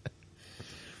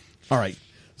 All right.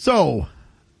 So,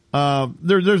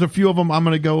 there's a few of them I'm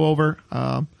going to go over.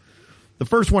 The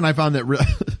first one I found that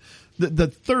the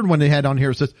third one they had on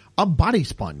here says a body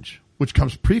sponge, which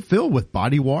comes pre-filled with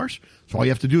body wash. So all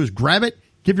you have to do is grab it,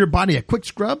 give your body a quick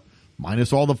scrub,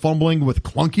 minus all the fumbling with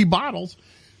clunky bottles.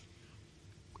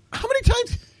 How many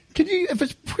times can you, if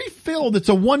it's pre-filled, it's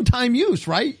a one-time use,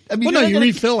 right? I mean, well, no, you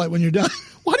refill it when you're done.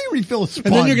 Why do you refill a sponge?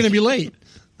 And then you're going to be late.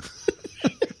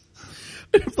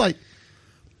 It's like,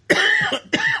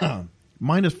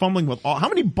 minus fumbling with all, how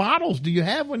many bottles do you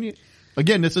have when you,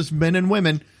 again, this is men and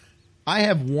women. I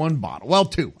have one bottle. Well,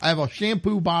 two. I have a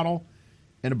shampoo bottle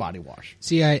and a body wash.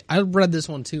 See, I read this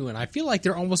one too, and I feel like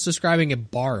they're almost describing a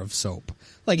bar of soap.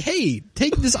 Like, hey,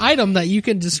 take this item that you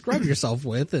can just scrub yourself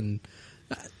with, and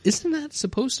isn't that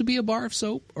supposed to be a bar of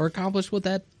soap or accomplish what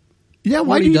that? Yeah,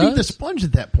 why do you need the sponge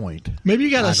at that point? Maybe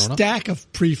you got a stack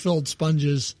of pre-filled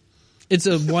sponges. It's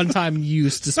a one-time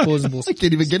use disposable I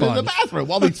can't even get in the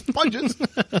bathroom. All these sponges.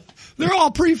 They're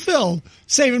all pre-filled,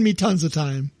 saving me tons of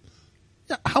time.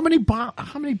 Yeah, how many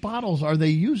bottles are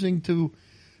they using to?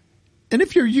 And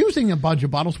if you're using a bunch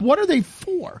of bottles, what are they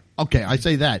for? Okay, I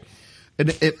say that.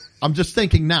 And I'm just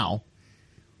thinking now.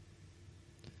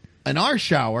 In our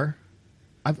shower,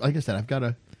 like I said, I've got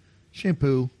a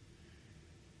shampoo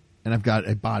and I've got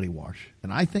a body wash.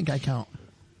 And I think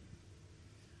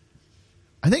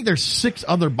there's 6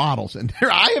 other bottles in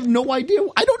there. I have no idea.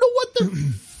 I don't know what they're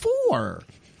for.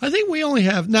 I think we only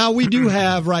have, now we do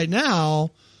have right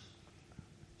now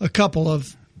a couple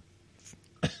of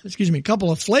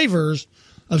flavors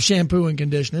of shampoo and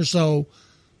conditioner. So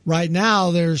right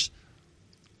now there's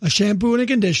a shampoo and a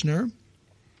conditioner,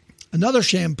 another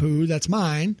shampoo, that's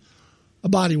mine, a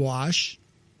body wash.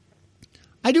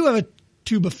 I do have a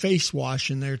tube of face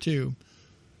wash in there too.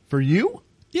 For you?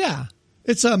 Yeah.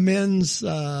 It's a men's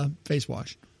face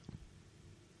wash.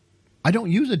 I don't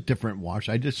use a different wash.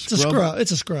 I just scrub. It's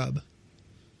a scrub.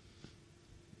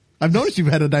 I've noticed you've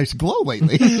had a nice glow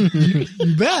lately.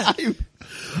 you bet.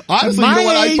 Honestly, at my you know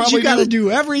what age, I probably you got to do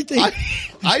everything.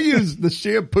 I use the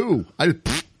shampoo. And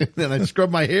then I scrub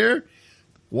my hair,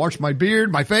 wash my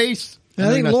beard, my face. And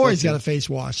I think Lori's got a face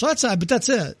wash. So that's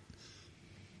it.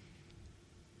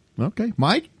 Okay.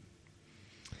 Mike?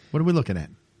 What are we looking at?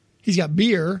 He's got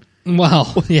beer.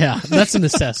 Well, yeah, that's a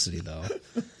necessity though.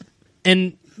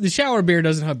 And the shower beer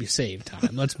doesn't help you save time.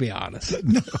 Let's be honest.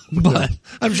 But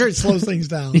I'm sure it slows things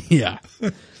down. Yeah.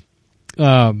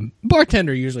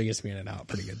 Bartender usually gets me in and out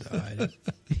pretty good though.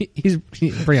 He's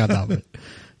pretty on top of it.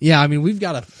 Yeah, I mean we've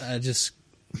got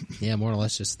more or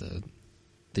less just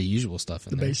the usual stuff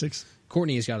in The there. basics.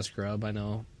 Courtney has got a scrub. I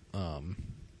know.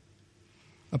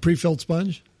 A pre-filled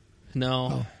sponge?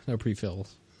 No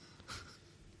pre-fills.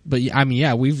 But I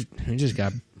mean, we just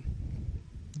got,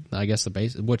 I guess, the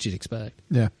base what you'd expect.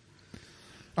 Yeah.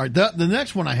 All right. The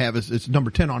next one I have is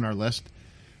number 10 on our list.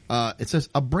 It says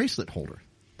a bracelet holder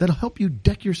that'll help you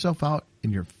deck yourself out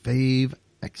in your fave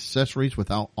accessories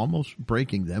without almost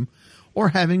breaking them or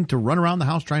having to run around the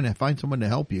house trying to find someone to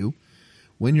help you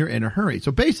when you're in a hurry.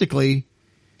 So basically,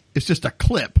 it's just a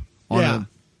clip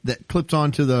that clips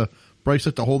onto the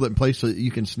bracelet to hold it in place so that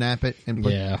you can snap it. And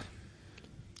Yeah.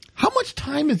 How much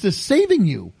time is this saving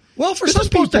you? Well, for This some is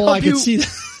supposed to people, I help could you- see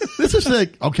that. This is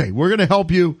okay, we're going to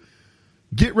help you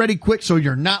get ready quick so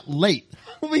you're not late.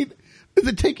 I mean, is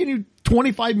it taking you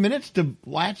 25 minutes to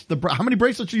latch how many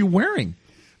bracelets are you wearing?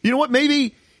 You know what?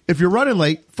 Maybe if you're running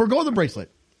late, forgo the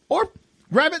bracelet or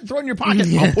grab it and throw it in your pocket.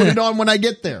 I'll put it on when I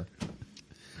get there.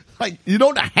 Like, you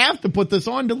don't have to put this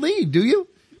on to leave, do you?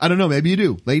 I don't know. Maybe you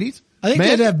do. Ladies? I think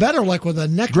Men? they'd have better luck with a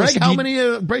necklace. Greg, how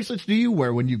many bracelets do you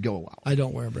wear when you go out? I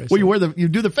don't wear a bracelet. Well, you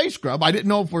do the face scrub. I didn't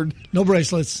know if we're... No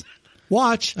bracelets.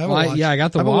 Watch. I have a watch. I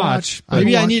got the I have a watch. watch.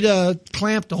 Maybe I watch. need a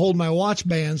clamp to hold my watch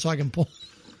band so I can pull.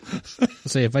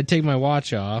 Say if I take my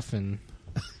watch off and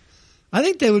I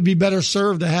think they would be better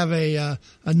served to have a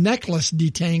necklace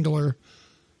detangler.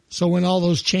 So when all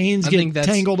those chains I think get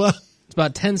that's- tangled up. it's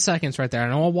about 10 seconds right there. I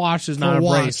know a watch is not For a a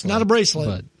watch, bracelet. not a bracelet.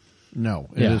 But No.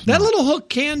 Yeah. Is That not. little hook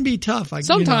can be tough.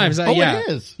 sometimes, Oh, it yeah.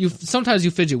 is. Sometimes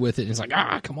you fidget with it and it's like,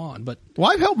 come on. But Well,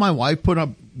 I've helped my wife put a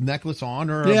necklace on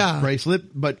or a Yeah.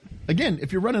 bracelet, but again,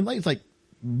 if you're running late, it's like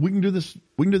we can do this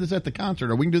at the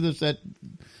concert, or we can do this at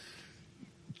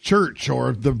church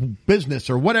or the business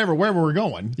or whatever, wherever we're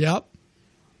going, Yep.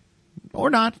 or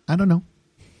not. I don't know.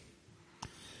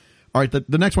 All right,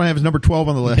 the next one I have is number 12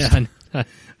 on the list. yeah.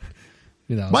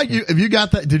 You know, Mike, if you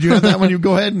got that, did you have that one? You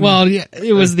go ahead. And, well, yeah,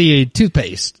 it was the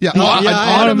toothpaste. yeah, I an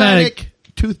had automatic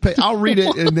toothpaste. I'll read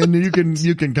it, and then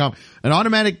you can come. An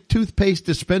automatic toothpaste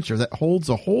dispenser that holds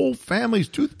a whole family's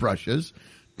toothbrushes,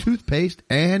 toothpaste,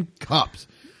 and cups.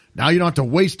 Now you don't have to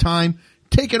waste time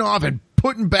taking off and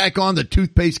putting back on the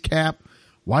toothpaste cap.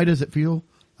 Why does it feel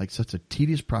like such a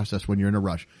tedious process when you're in a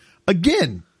rush?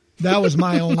 Again, That was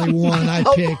my only one I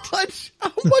picked.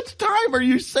 How much time are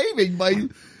you saving by?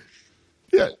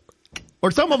 Yeah, or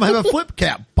some of them have a flip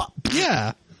cap.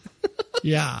 Yeah.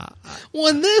 Yeah. Well,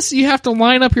 in this, you have to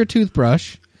line up your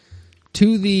toothbrush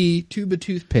to the tube of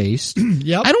toothpaste.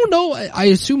 Yep. I don't know. I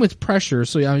assume it's pressure,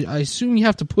 so I assume you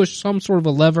have to push some sort of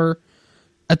a lever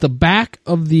at the back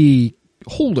of the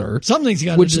holder, Something's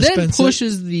got to which then dispense it.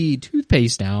 pushes the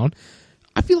toothpaste down.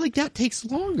 I feel like that takes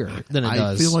longer than it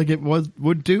does. I feel like it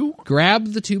would do. Grab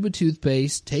the tube of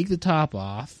toothpaste, take the top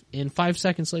off, and 5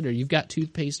 seconds later, you've got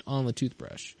toothpaste on the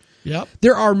toothbrush. Yep.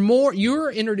 There are more.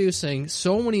 You're introducing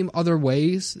so many other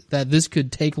ways that this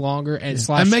could take longer and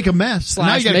And make a mess.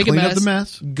 Now you got to make a clean mess, up the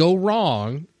mess. go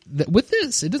wrong. With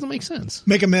this, it doesn't make sense.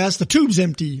 Make a mess. The tube's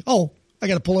empty. Oh, I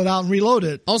got to pull it out and reload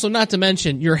it. Also, not to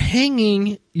mention, you're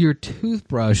hanging your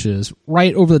toothbrushes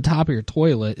right over the top of your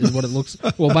toilet is what it looks.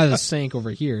 Well, by the sink over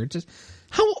here. Just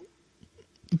how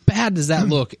bad does that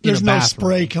look? There's in a no bathroom?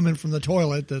 spray coming from the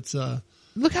toilet. That's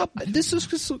Look how this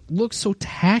just looks so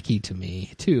tacky to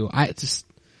me too. I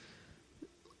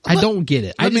don't get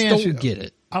it. I Let me just ask don't you- get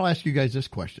it. I'll ask you guys this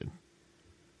question: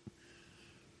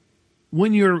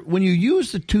 when you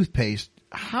use the toothpaste,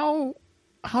 how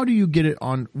do you get it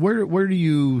on? Where do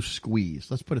you squeeze?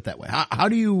 Let's put it that way. How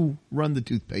do you run the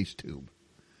toothpaste tube?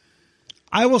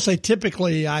 I will say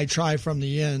typically I try from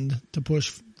the end to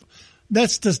push.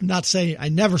 That's just not say I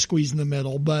never squeeze in the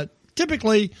middle, but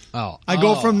typically I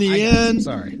go from the I got you. end,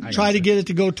 Sorry, I try got to you. get it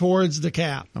to go towards the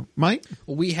cap. Mike?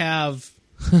 We have.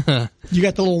 You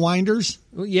got the little winders?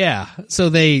 Yeah, so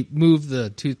they move the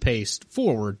toothpaste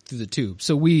forward through the tube.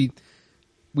 So we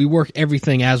work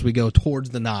everything as we go towards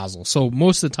the nozzle. So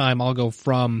most of the time I'll go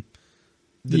from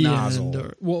the The nozzle. end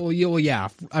or- Well, yeah.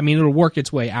 I mean, it'll work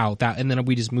its way out, and then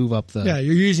we just move up the. Yeah,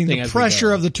 you're using thing the as we pressure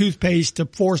go. of the toothpaste to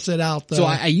force it out. So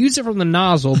I use it from the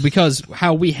nozzle because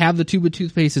how we have the tube of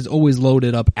toothpaste is always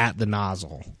loaded up at the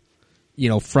nozzle. You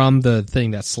know, from the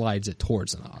thing that slides it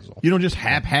towards the nozzle. You don't just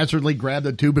haphazardly grab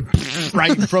the tube and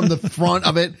right from the front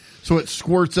of it, so it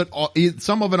squirts it.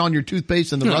 Some of it on your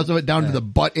toothpaste and the rest of it down to the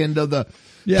butt end of the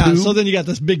yeah, tube. so then you got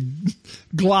this big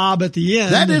glob at the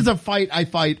end. That is a fight I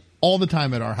fight all the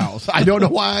time at our house. I don't know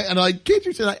why. And like, can't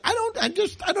you say like, I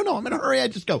don't know. I'm in a hurry. I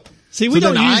just go. See, we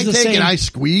don't use the same. And I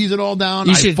squeeze it all down.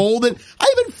 I fold it.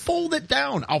 I even fold it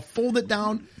down. I'll fold it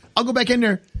down. I'll go back in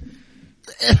there.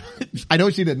 I know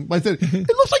she didn't, but I said, it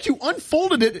looks like you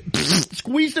unfolded it,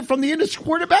 squeezed it from the end and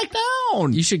squirted it back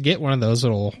down. You should get one of those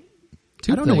little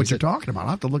I don't know what you're talking about.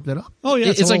 I'll have to look that up. Oh, yeah.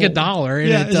 It's like $1. And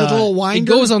yeah, it's a little winder. It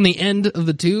goes on the end of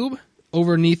the tube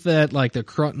underneath that, like the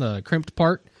crimped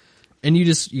part. And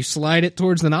you slide it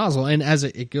towards the nozzle, and as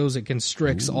it goes, it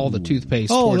constricts all the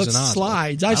toothpaste towards the nozzle.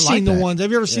 Slides. I've seen the ones.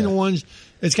 Have you ever seen the ones?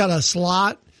 It's got a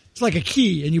slot. It's like a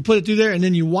key, and you put it through there, and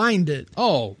then you wind it.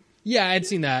 Oh, yeah, I'd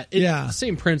seen that.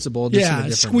 Same principle. Just in a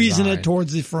different squeezing design. it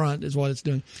towards the front is what it's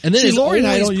doing. And then Lori and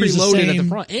I always don't use the preloaded same. at the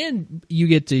front, and you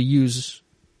get to use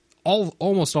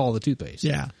almost all the toothpaste.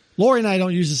 Yeah, Lori and I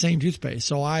don't use the same toothpaste,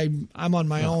 so I'm on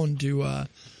my own to,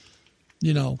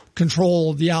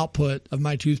 control the output of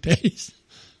my toothpaste.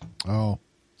 Oh,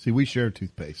 see, we share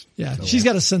toothpaste. Yeah, so, she's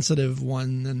got a sensitive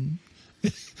one, and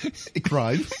it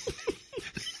cries.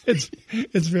 It's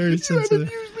very sensitive.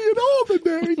 You haven't used me at all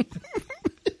today.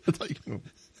 It's like,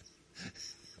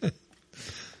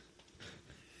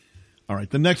 all right,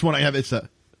 the next one I have is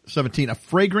 17, a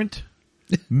fragrant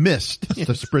mist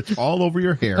to spritz all over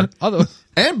your hair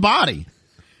and body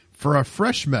for a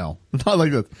fresh smell. Not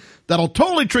like this. That'll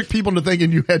totally trick people into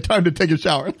thinking you had time to take a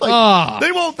shower. Like,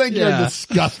 they won't think you're a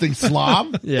disgusting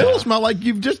slob. It'll smell like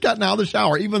you've just gotten out of the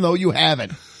shower, even though you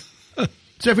haven't.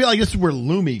 So I feel like this is where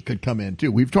Lumi could come in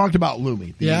too. We've talked about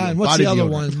Lumi. And what's the other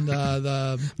one?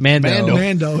 The Mando.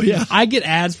 Mando, yeah. I get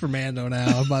ads for Mando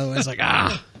now, by the way. It's like,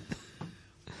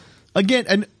 Again,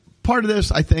 and part of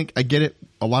this, I think, I get it.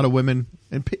 A lot of women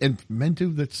and men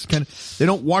too, that's kind of, they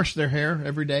don't wash their hair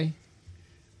every day.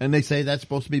 And they say that's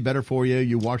supposed to be better for you.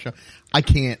 You wash up. I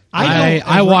can't.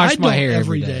 I wash my hair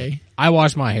every day. I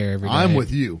wash my hair every day. I'm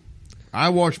with you. I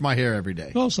wash my hair every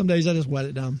day. Well, some days I just wet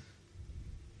it down.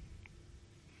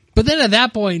 But then at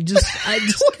that point, I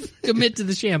just commit to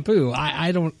the shampoo.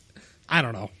 I don't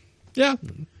know. Yeah.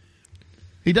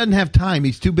 He doesn't have time.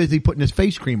 He's too busy putting his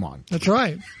face cream on. That's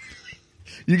right.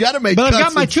 You got to make. But I've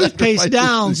got my toothpaste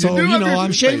down, so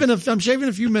I'm shaving a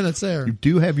few minutes there. You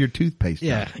do have your toothpaste.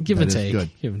 Yeah, down. give and that take. Good.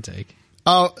 Give and take.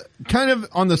 Kind of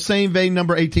on the same vein,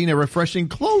 number 18, a refreshing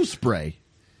clothes spray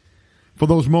for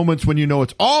those moments when you know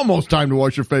it's almost time to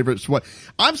wash your favorite sweat.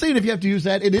 I'm saying if you have to use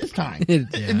that, it is time.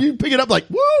 If you pick it up like,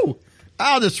 woo,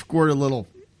 I'll just squirt a little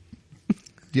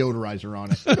deodorizer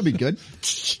on it. It'll be good.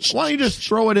 Why don't you just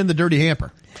throw it in the dirty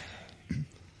hamper?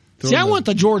 See, I want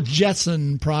the George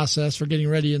Jetson process for getting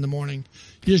ready in the morning.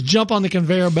 You just jump on the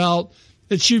conveyor belt.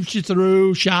 It shoots you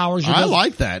through, showers. I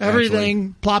like that. Everything,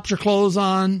 actually. Plops your clothes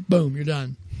on. Boom, you're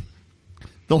done.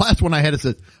 The last one I had is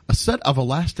a set of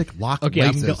elastic lock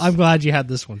laces. I'm glad you had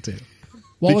this one too.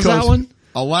 What was that one?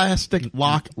 Elastic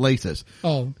lock laces.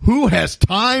 Oh. Who has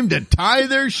time to tie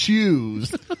their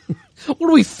shoes? What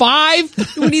are we, 5?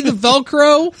 Do we need the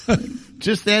Velcro?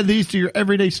 Just add these to your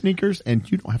everyday sneakers, and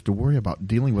you don't have to worry about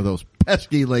dealing with those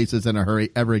pesky laces in a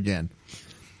hurry ever again.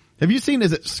 Have you seen,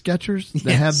 is it Skechers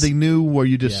that have the new where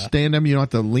you just stand them, you don't have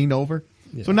to lean over?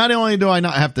 Yeah. So not only do I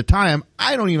not have to tie them,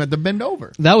 I don't even have to bend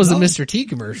over. That was the Mr. T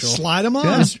commercial. Slide them on.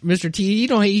 Yeah. Mr. T,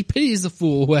 he pities the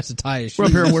fool who has to tie his shoes. We're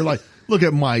up here and we're like, look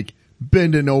at Mike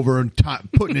bending over and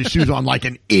putting his shoes on like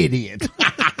an idiot.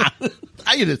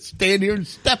 I get to stand here and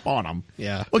step on them.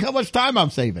 Yeah. Look how much time I'm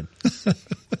saving.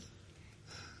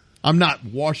 I'm not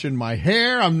washing my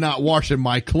hair. I'm not washing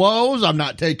my clothes. I'm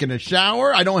not taking a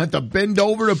shower. I don't have to bend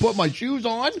over to put my shoes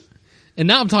on. And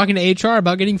now I'm talking to HR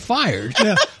about getting fired.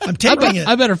 Yeah, I'm taping it.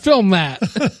 I better film that.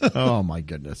 Oh my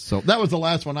goodness. So that was the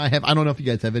last one I have. I don't know if you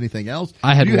guys have anything else.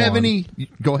 I had Do you one. have any?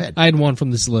 Go ahead. I had one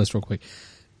from this list real quick.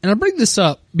 And I bring this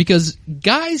up because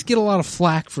guys get a lot of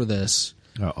flack for this.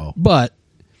 Uh-oh. But,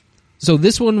 so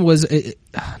this one was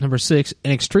number 6,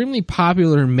 an extremely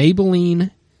popular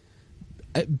Maybelline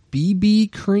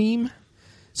BB cream.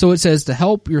 So it says to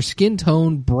help your skin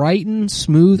tone brighten,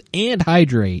 smooth, and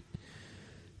hydrate.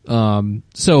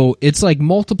 So it's like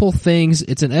multiple things.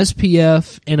 It's an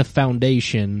SPF and a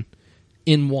foundation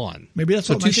in one. Maybe that's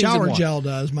so what my shower gel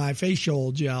does, my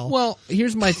facial gel. Well,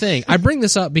 here's my thing. I bring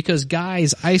this up because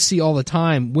guys, I see all the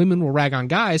time, women will rag on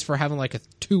guys for having like a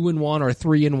 2-in-1 or a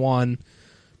 3-in-1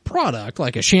 product,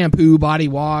 like a shampoo, body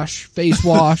wash, face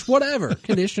wash, whatever,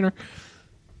 conditioner.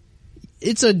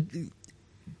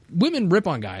 Women rip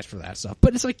on guys for that stuff,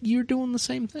 but it's like you're doing the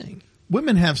same thing.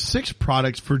 Women have 6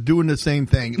 products for doing the same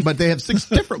thing, but they have 6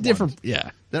 different ones.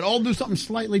 Yeah. That all do something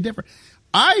slightly different.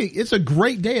 It's a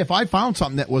great day if I found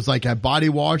something that was like a body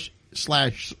wash /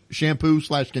 shampoo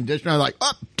 / conditioner. I'm like,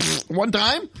 one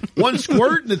time, one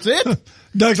squirt, and that's it.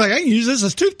 Doug's like, I can use this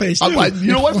as toothpaste, too. I'm like,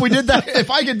 you know what? If we did that, if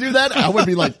I could do that, I would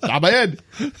be like, I'm in.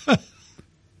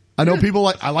 I know people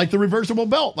like, I like the reversible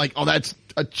belt. Like, oh, that's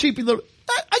a cheapy little.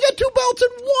 I got 2 belts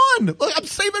in one. Look, I'm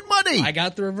saving money. I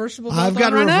got the reversible belt. I've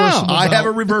got a right reversible now. I have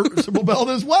a reversible belt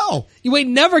as well. You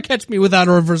ain't never catch me without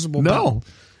a reversible belt. No,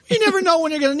 You never know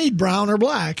when you're going to need brown or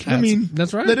black. I mean,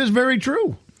 That's right. that is very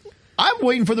true. I'm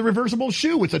waiting for the reversible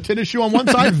shoe. It's a tennis shoe on one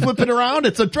side, flip it around.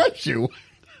 It's a dress shoe.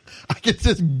 I can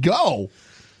just go.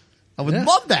 I would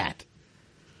love that.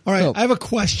 all right, So- I have a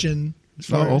question as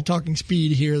far Uh-oh. as talking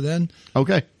speed here then.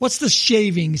 Okay. What's the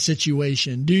shaving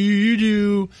situation? Do you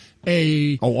do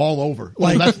a Oh, all over.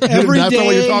 Like, that's every that's not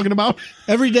what you're day- talking about?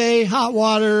 everyday hot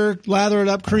water, lather it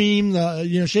up cream,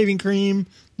 shaving cream,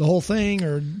 the whole thing,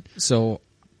 or So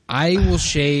I will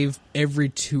shave every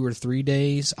 2 or 3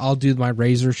 days. I'll do my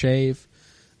razor shave.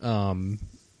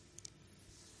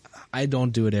 I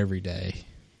don't do it every day.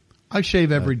 I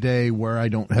shave every day where I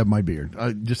don't have my beard.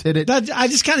 I just hit it. I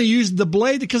just kind of use the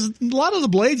blade because a lot of the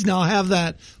blades now have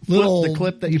that little the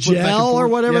clip that you put back and gel or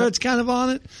forth, whatever yeah. that's kind of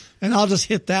on it, and I'll just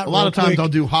hit that. A lot of times quick. I'll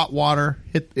do hot water,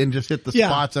 hit the yeah,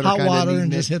 spots that are hot kind water of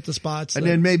and just hit the spots. And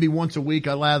then maybe once a week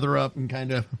I lather up and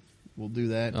kind of we'll do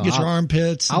that. get your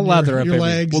armpits. I'll and lather your, up your every-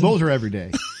 legs. Well, those are every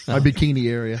day. My bikini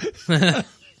area.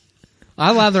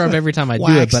 I lather up every time I do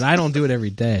Wax. it, but I don't do it every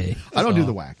day. I don't So- do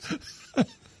the wax.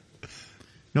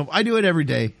 No, I do it every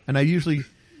day, and I usually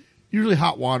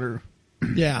hot water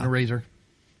and a yeah, razor.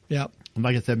 yeah. And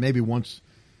like I said, maybe once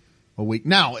a week.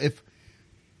 Now, if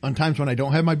on times when I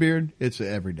don't have my beard, it's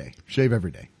every day. Shave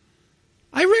every day.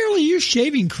 I rarely use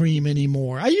shaving cream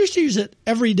anymore. I used to use it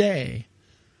every day.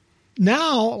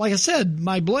 Now, like I said,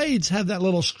 my blades have that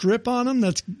little strip on them.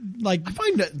 That's like I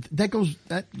find that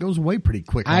goes away pretty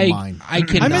quick on mine. I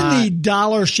cannot. I'm in the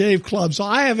Dollar Shave Club, so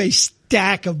I have a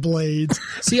stack of blades.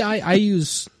 See, I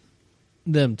use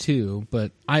them too,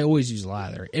 but I always use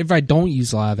lather. If I don't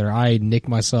use lather, I nick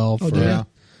myself. do or,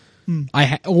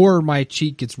 you? or my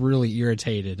cheek gets really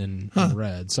irritated and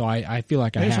red. So I feel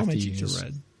like I That's why have my to cheeks use are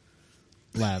red.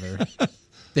 lather.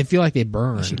 They feel like they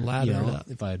burn. should lather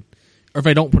it up. If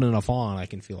I don't put enough on, I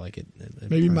can feel like it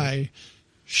Maybe burns. my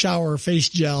shower face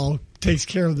gel takes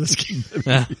care of the skin.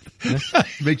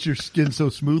 Makes your skin so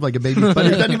smooth like a baby spider.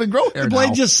 It doesn't even grow hair The blade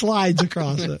now. just slides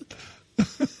across it.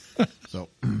 So,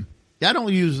 yeah, I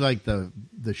don't use like the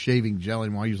shaving gel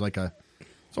anymore. I use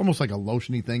it's almost like a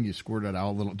lotiony thing. You squirt it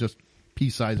out a little, just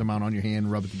pea-size amount on your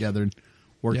hand, rub it together, and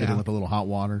work it Yeah. in with a little hot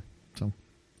water. So,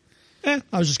 I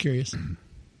was just curious. Saves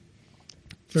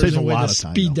There's a a way lot to of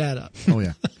time, speed though. that up. oh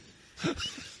yeah.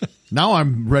 Now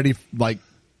I'm ready, like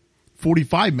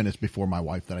 45 minutes before my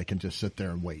wife, that I can just sit there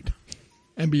and wait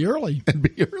And be early. and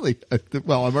be early.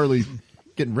 Well, I'm early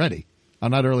getting ready.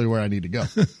 I'm not early where I need to go.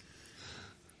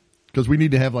 Because we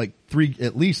need to have like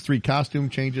at least three costume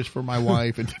changes for my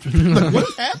wife. And like, what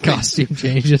is happening? costume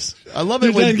changes. I love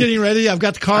You're it when done getting ready. I've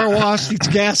got the car washed. It's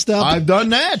gassed up. I've done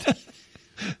that.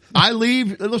 I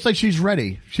leave. It looks like she's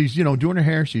ready. She's, doing her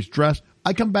hair. She's dressed.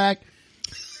 I come back.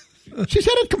 She's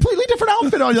had a completely different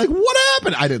outfit on. You're like, what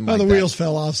happened? I didn't like the that. wheels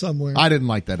fell off somewhere. I didn't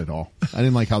like that at all. I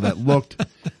didn't like how that looked.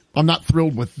 I'm not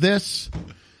thrilled with this.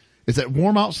 Is it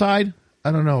warm outside?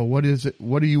 I don't know. What is it?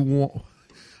 What do you want?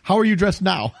 How are you dressed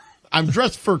now? I'm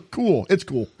dressed for cool. It's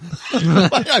cool.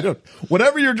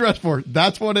 Whatever you're dressed for,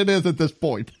 that's what it is at this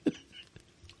point.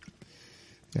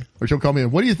 Yeah. Or she'll call me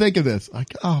in. What do you think of this?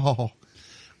 Like, oh,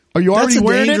 are you That's already a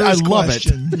wearing it? I dangerous love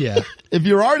question. it. Yeah. If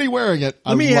you're already wearing it, I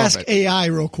Let me love ask it. AI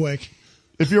real quick.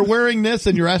 If you're wearing this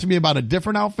and you're asking me about a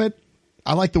different outfit,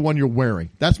 I like the one you're wearing.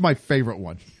 That's my favorite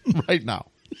one right now.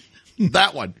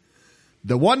 That one.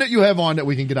 The one that you have on that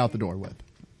we can get out the door with.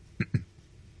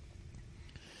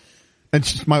 And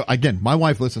she's my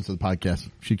wife listens to the podcast.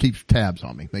 She keeps tabs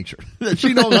on me. Make sure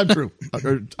she knows I'm true.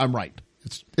 Or I'm right.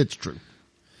 It's true.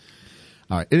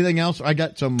 All right. Anything else? I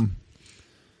got some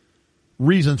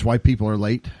reasons why people are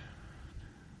late.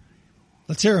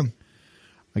 Let's hear them.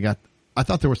 I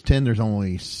thought there was 10. There's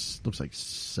only, looks like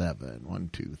 7. 1,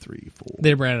 2, 3, 4.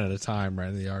 They ran out of time right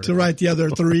in the article. To write the other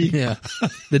 3. Yeah.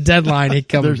 The deadline ain't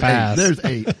coming There's fast. 8. There's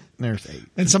 8. There's 8.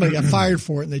 And somebody got fired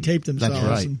for it and they taped themselves. That's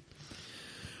right. And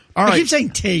All I right. keep saying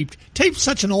taped. Taped's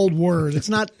such an old word. It's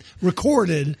not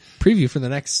recorded. Preview for the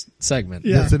next segment.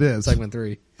 Yeah. Yes, it is. Segment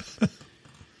 3.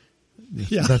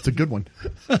 Yeah. That's a good one.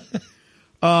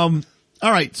 All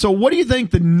right. So what do you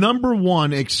think the number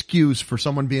one excuse for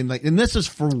someone being late? And this is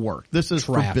for work. This is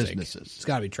Traffic. for businesses. It's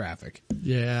got to be traffic.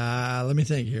 Yeah. Let me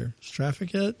think here. Is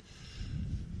traffic it?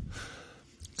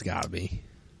 It's got to be.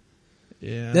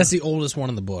 Yeah. That's the oldest one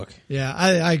in the book. Yeah.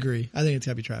 I agree. I think it's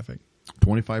got to be traffic.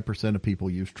 25% of people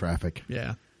use traffic.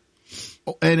 Yeah.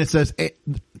 And it says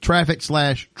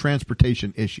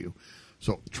traffic/transportation issue.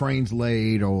 So trains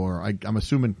late, or I'm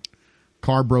assuming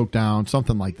car broke down,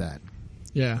 something like that.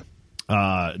 Yeah.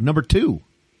 Number 2.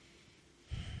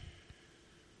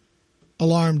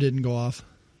 Alarm didn't go off.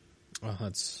 Well,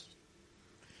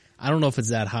 I don't know if it's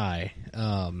that high.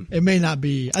 It may not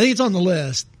be. I think it's on the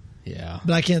list, Yeah.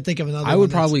 but I can't think of another I one would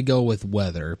that's- probably go with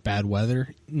weather, bad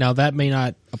weather. Now, that may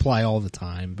not apply all the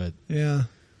time, but Yeah.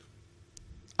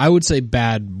 I would say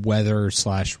bad weather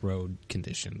 / road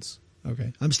conditions.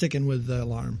 Okay. I'm sticking with the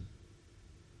alarm.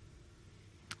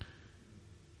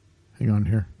 Hang on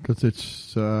here, because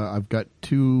it's I've got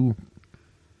 2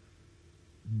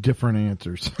 different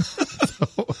answers.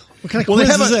 What kind of quiz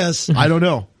is this? I don't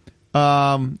know.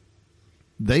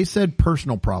 They said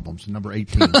personal problems, number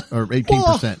 18 or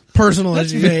 18%. Personal That's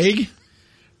issues. vague.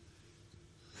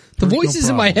 The Personal voices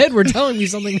in my problems. head were telling me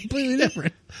something completely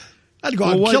different. I'd go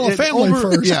out and kill a family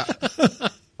first. Yeah,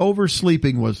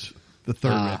 oversleeping was the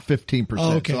third at 15%.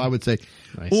 Oh, okay. So I would say,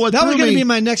 Nice. what That was threw going to me- be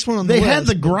my next one on the They list. had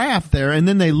the graph there, and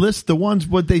then they list the ones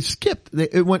what they skipped.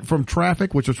 It went from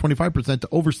traffic, which was 25%, to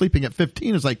oversleeping at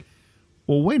 15. It's like,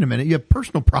 well, wait a minute. You have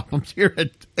personal problems here at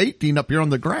 18 up here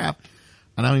on the graph.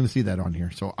 And I don't even see that on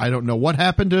here. So I don't know what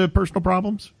happened to personal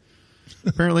problems.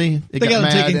 Apparently, They got got them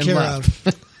mad taken and care left.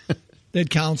 of. They had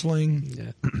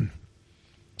counseling. Yeah.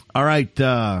 All right.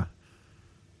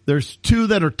 There's 2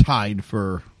 that are tied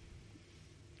for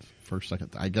first,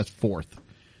 second, I guess fourth.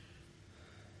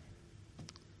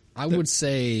 I would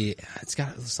say it's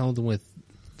got something with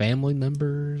family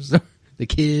members, the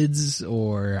kids,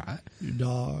 or Your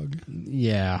dog.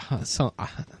 yeah. So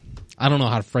I don't know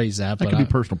how to phrase that, That but could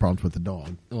be personal problems with the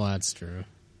dog. well, that's true.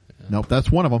 Nope, that's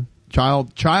one of them.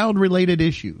 Child related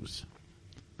issues.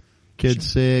 Kid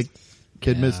sick.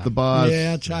 Kid Yeah. missed the bus.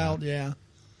 Yeah, child. Yeah.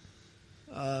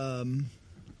 And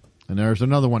there's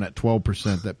another one at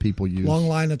 12% that people use. Long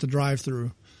line at the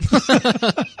drive-through.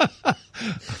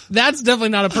 That's definitely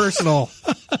not a personal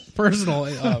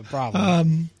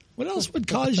problem. What else would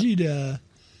cause you to?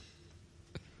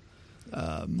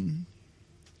 I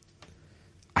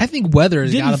think weather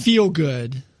has Didn't got to feel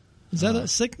good. Is that a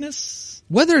sickness?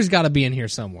 weather's got to be in here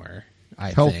somewhere.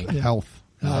 I think. Health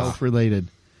related.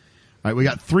 All right, we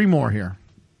got 3 more here.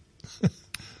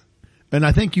 And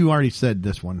I think you already said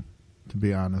this one, to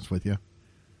be honest with you.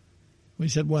 We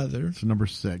said weather. It's number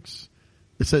 6.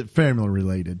 It said family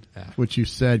related, Yeah. which you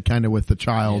said kind of with the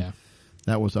child. Yeah.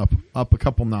 That was up a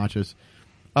couple notches.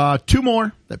 2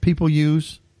 more that people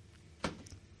use.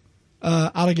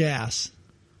 Out of gas.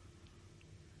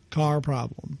 Car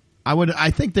problem.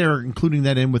 I think they're including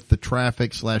that in with the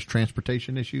traffic /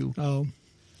 transportation issue. Oh.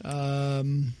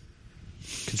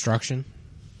 Construction.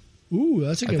 Ooh,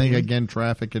 that's a I good think one. again,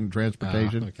 traffic and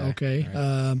transportation. Okay. All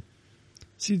right.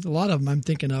 See, a lot of them I'm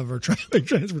thinking of are traffic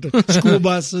transportation. School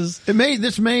buses.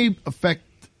 This may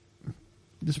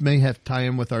have tie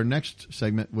in with our next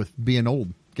segment with being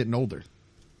old, getting older.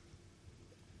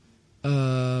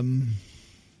 Can't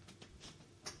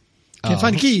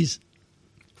find the keys.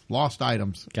 Lost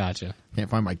items. Gotcha. Can't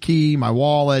find my key, my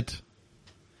wallet.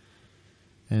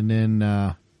 And then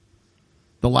the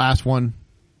last one,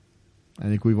 I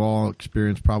think we've all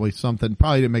experienced probably something.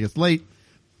 Probably didn't make us late,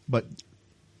 but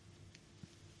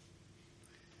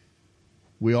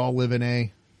we all live in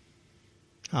a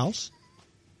House.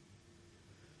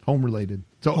 home related.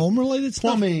 So Home related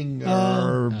stuff. plumbing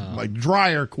or like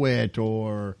dryer quit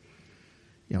or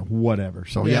whatever.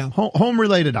 So Yeah. home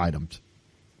related items.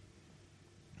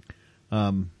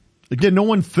 Again, no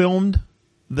one filmed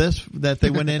this that they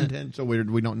went in, and so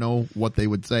we don't know what they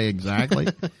would say exactly.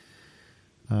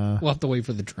 We'll have to wait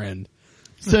for the trend.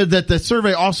 Said that the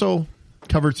survey also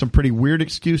covered some pretty weird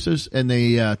excuses, and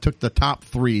they took the top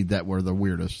 3 that were the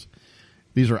weirdest.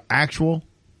 These are actual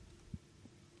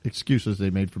excuses they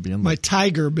made for being My late.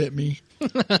 tiger bit me.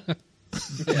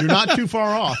 You're not too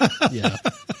far off. Yeah.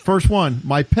 First one,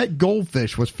 my pet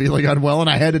goldfish was feeling unwell and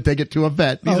I had to take it to a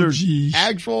vet. These Oh, are geez.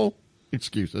 actual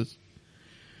excuses.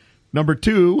 Number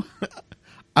 2,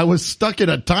 I was stuck in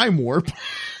a time warp.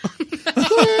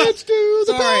 Let's do the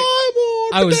Sorry. time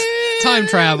warp. I was today. time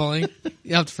traveling.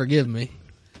 You have to forgive me.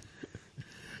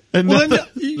 And Well, then, then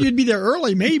you'd be there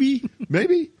early, maybe.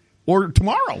 maybe. Or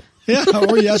tomorrow. Yeah,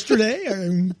 or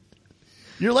yesterday.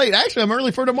 You're late. Actually, I'm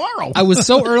early for tomorrow. I was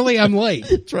so early, I'm late.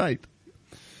 That's right.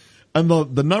 And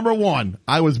the number 1,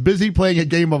 I was busy playing a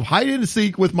game of hide and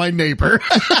seek with my neighbor.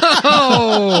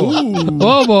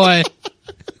 Oh boy.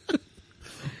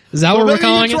 Is that what we're Maybe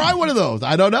calling you try it? one of those.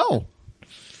 I don't know.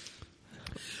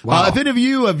 Wow. If any of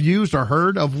you have used or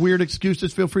heard of weird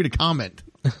excuses, feel free to comment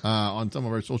on some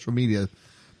of our social media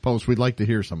posts. We'd like to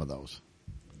hear some of those.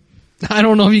 I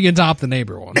don't know if you can top the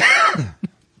neighbor one.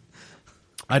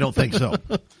 I don't think so.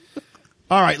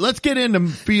 All right, let's get into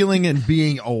feeling and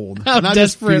being old. How Not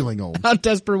desperate, just feeling old. How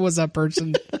desperate was that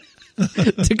person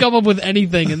to come up with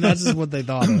anything, and that's just what they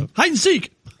thought of. Hide and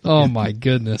seek. Oh, my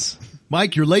goodness.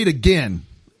 Mike, you're late again.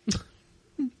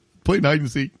 Playing hide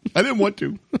and seek. I didn't want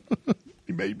to.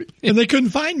 He made me. And they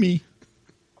couldn't find me.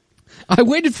 I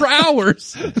waited for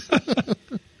hours.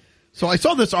 So I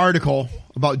saw this article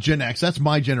about Gen X. That's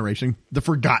my generation, the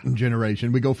forgotten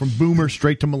generation. We go from boomer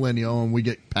straight to millennial, and we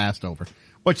get passed over,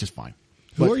 which is fine.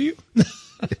 Who are you?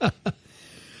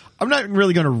 I'm not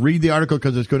really going to read the article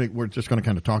because we're just going to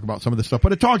kind of talk about some of this stuff.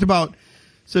 But it talked about,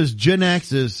 says Gen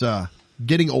X is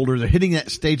getting older. They're hitting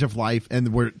that stage of life,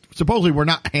 and we're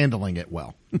not handling it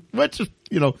well, which is,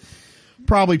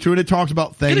 probably true. And it talks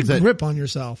about things Get a grip on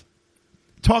yourself.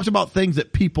 Talks about things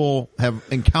that people have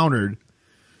encountered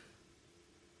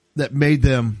that made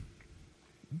them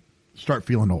start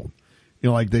feeling old.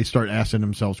 Like they start asking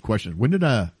themselves questions. When did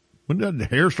the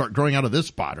hair start growing out of this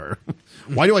spot? Or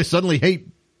why do I suddenly hate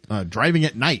driving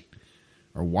at night?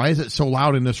 Or why is it so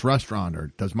loud in this restaurant?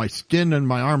 Or does my skin and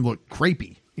my arm look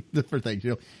crepey? Different things.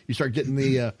 You start getting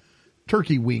the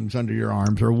turkey wings under your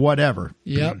arms or whatever.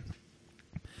 Yep.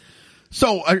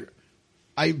 So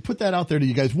I put that out there to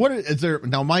you guys. What is there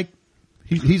now, Mike?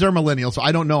 He's our millennial, so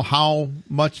I don't know how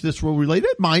much this will relate.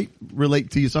 It might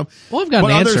relate to you some. Well, I've got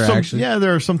an answer, actually. Yeah,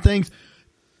 there are some things.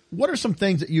 What are some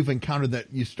things that you've encountered that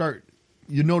you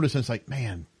notice and it's like,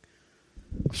 man,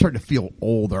 I'm starting to feel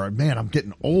old, or man, I'm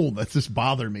getting old. That's just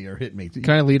bothered me or hit me. Can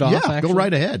I lead off? Yeah, actually? go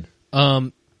right ahead.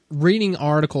 Reading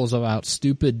articles about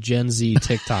stupid Gen Z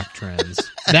TikTok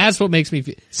trends. That's what makes me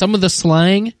feel. Some of the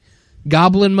slang,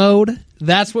 goblin mode.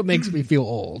 That's what makes me feel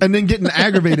old. And then getting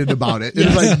aggravated about it.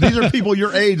 It's like, these are people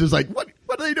your age. It's like, what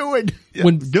are they doing? Yeah,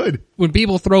 good. When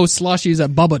people throw slushies at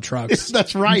Bubba trucks.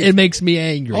 That's right. It makes me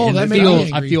angry. Oh, and that makes me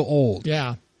angry. I feel old.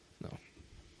 Yeah.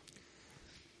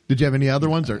 Did you have any other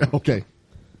ones? Or okay.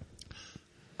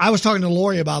 I was talking to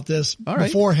Lori about this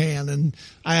beforehand, and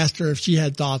I asked her if she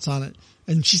had thoughts on it.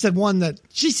 And she said one that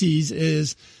she sees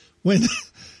is when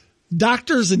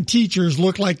doctors and teachers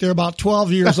look like they're about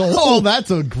 12 years old. Oh,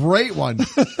 that's a great one.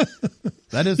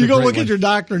 That is. You go look at your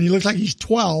doctor and he looks like he's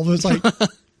 12. It's like,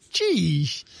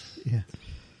 geez. Yeah.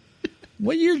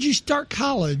 What year did you start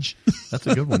college? That's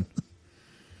a good one.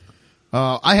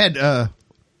 I had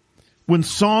when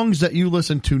songs that you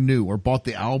listened to new or bought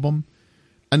the album,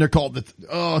 and they're called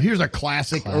here's a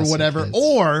classic or whatever, hits.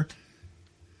 Or,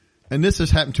 and this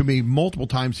has happened to me multiple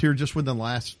times here just within the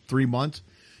last 3 months.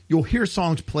 You'll hear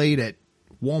songs played at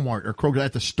Walmart or Kroger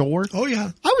at the store. Oh,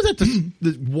 yeah. I was at the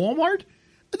Walmart,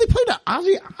 and they played an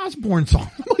Ozzy Osbourne song.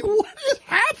 I'm like, what is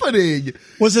happening?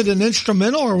 Was it an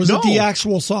instrumental or was it the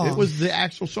actual song? It was the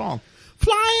actual song.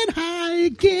 Flying high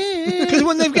again. Because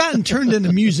when they've gotten turned into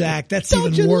Muzak, that's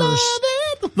Don't even you worse.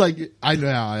 Love it? Like, I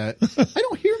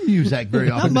don't hear Muzak very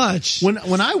often. Not much.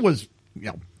 When I was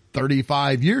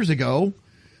 35 years ago,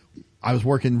 I was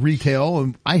working retail,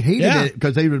 and I hated it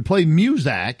because they would play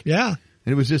Muzak. Yeah.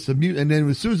 And it was just and then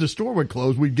as soon as the store would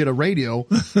close, we'd get a radio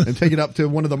and take it up to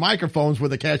one of the microphones where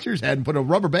the cashiers had and put a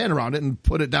rubber band around it and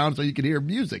put it down so you could hear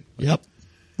music. Yep.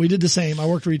 We did the same. I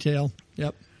worked retail.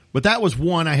 Yep. But that was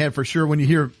one I had for sure. When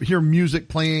you hear music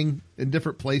playing in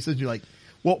different places, you're like,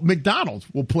 well,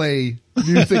 McDonald's will play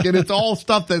music, and it's all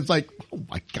stuff that's like, oh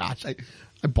my gosh, I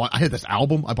had this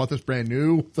album, I bought this brand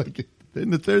new. It's like,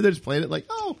 and they're just playing it like,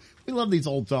 oh, we love these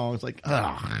old songs. Like,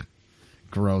 ugh,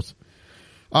 gross.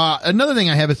 Another thing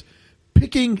I have is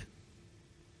picking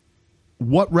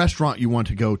what restaurant you want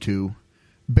to go to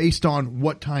based on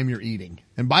what time you're eating,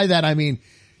 and by that I mean,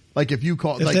 like if you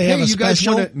call, if like, hey, you guys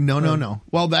want to? No.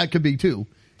 Well, that could be too.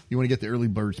 You want to get the early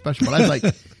bird special, but I was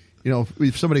like,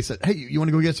 if somebody said, hey, you want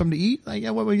to go get something to eat? Like,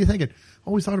 yeah, what were you thinking?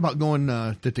 Always thought about going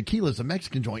to Tequila's, a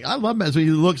Mexican joint. I love it. So it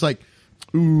looks like,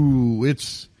 ooh,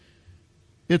 it's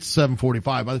 7:45.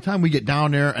 By the time we get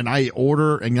down there and I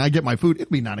order and I get my food,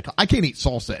 it'll be 9 o'clock. I can't eat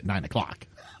salsa at 9 o'clock.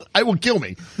 It will kill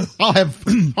me. I'll have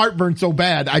heartburn so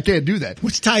bad I can't do that.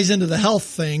 Which ties into the health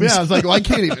things. Yeah, I was like, well, I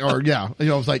can't eat. Or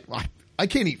I was like, I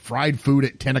can't eat fried food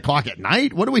at 10 o'clock at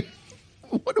night. What are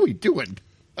we doing?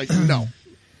 Like, no.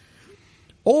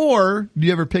 Or do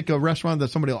you ever pick a restaurant that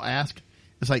somebody will ask?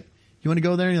 It's like, you want to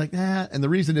go there? And you're like, nah. And the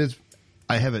reason is,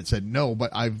 I haven't said no,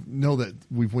 but I know that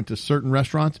we've went to certain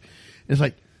restaurants. It's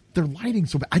like, their lighting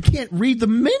so bad. I can't read the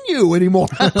menu anymore.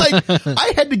 Like,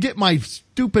 I had to get my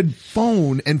stupid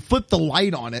phone and flip the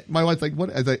light on it. My wife's like, what?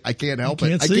 I was like, I can't help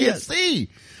it. I can't see.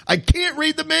 I can't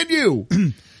read the menu.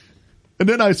 And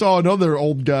then I saw another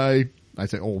old guy. I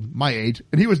say old, my age.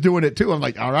 And he was doing it too. I'm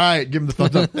like, all right, give him the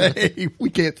thumbs up. Hey, we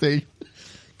can't see.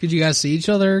 Could you guys see each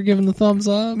other giving the thumbs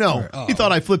up? No, he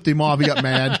thought I flipped him off. He got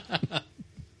mad.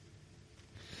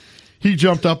 He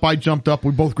jumped up. I jumped up.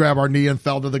 We both grabbed our knee and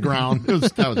fell to the ground.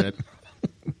 That was it.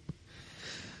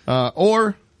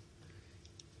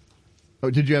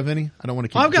 Did you have any? I don't want to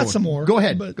keep I've got going. some more. Go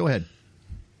ahead. But- Go ahead.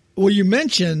 Well, you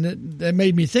mentioned that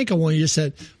made me think of one. You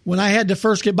said when I had to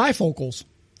first get bifocals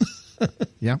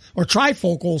Yeah. or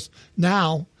trifocals.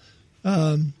 Now,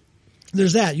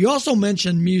 there's that. You also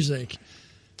mentioned music.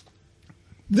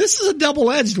 This is a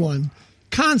double-edged one.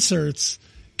 Concerts.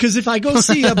 Because if I go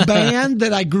see a band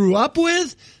that I grew up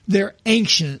with, they're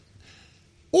ancient.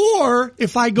 Or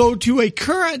if I go to a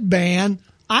current band,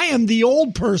 I am the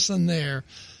old person there.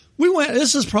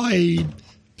 This is probably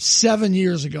 7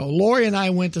 years ago. Lori and I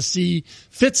went to see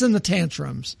Fitz and the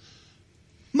Tantrums.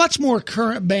 Much more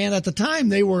current band at the time.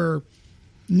 They were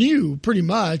new, pretty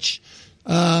much.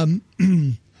 And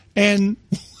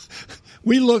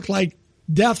we looked like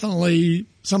definitely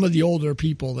some of the older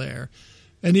people there.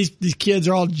 And these kids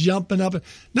are all jumping up.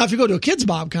 Now, if you go to a Kids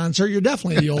Bob concert, you're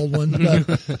definitely the old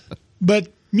one.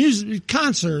 But music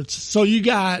concerts. So you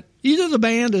got either the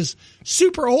band is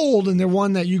super old and they're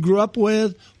one that you grew up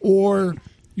with, or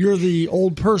you're the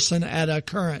old person at a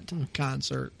current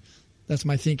concert. That's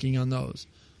my thinking on those.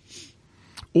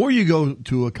 Or you go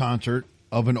to a concert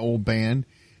of an old band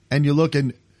and you look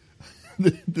and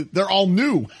they're all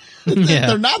new. Yeah.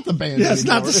 They're not the band. Yeah, it's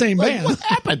not the same band. What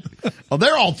happened? Oh,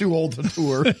 they're all too old to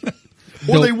tour.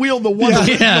 Or they wheel the one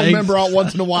original member out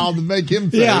once in a while to make him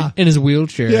sing. Yeah. In his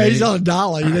wheelchair. Yeah, he's on a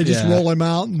dolly. They just roll him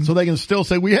out. And So they can still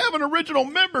say, we have an original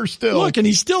member still. look, and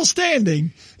he's still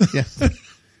standing. Yeah.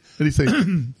 And he say, I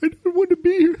don't want to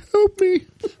be here. Help me.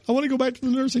 I want to go back to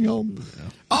the nursing home.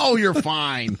 Oh, you're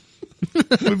fine.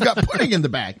 We've got pudding in the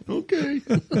back. Okay.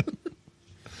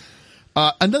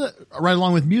 Another, right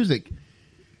along with music,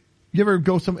 you ever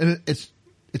go and it's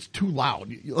too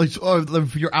loud.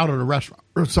 If you're out at a restaurant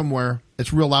or somewhere,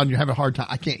 it's real loud and you have a hard time.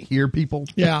 I can't hear people.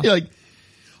 Yeah. Like,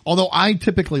 although I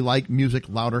typically like music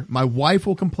louder, my wife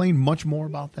will complain much more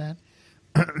about that.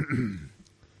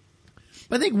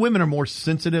 I think women are more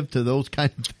sensitive to those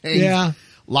kind of things. Yeah.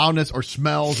 Loudness or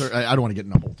smells, or I don't want to get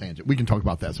in a whole tangent. We can talk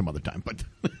about that some other time,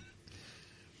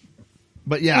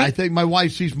 but yeah, I think my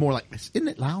wife, she's more like, isn't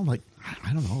it loud? Like,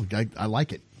 I don't know. I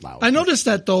like it loud. I noticed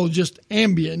that though, just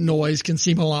ambient noise can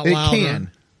seem a lot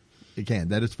louder. It can.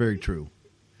 That is very true.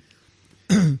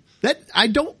 I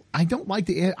don't like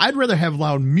I'd rather have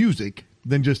loud music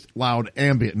than just loud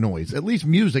ambient noise. At least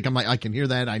music, I'm like, I can hear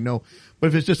that. I know. But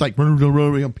if it's just like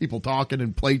people talking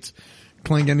and plates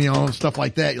clanging, and stuff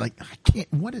like that, you're like, I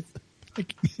can't, what is,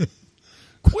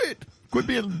 quit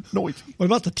being noisy. What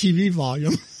about the TV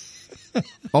volume?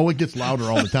 Oh, it gets louder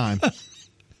all the time.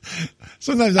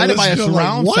 Sometimes I had to buy a listen to it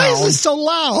surround like, why sound. is this so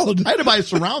loud? I had to buy a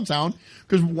surround sound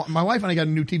because my wife and I got a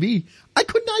new TV. I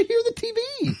could not hear the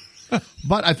TV.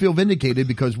 But I feel vindicated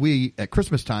because at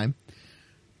Christmas time,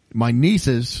 my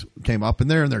nieces came up and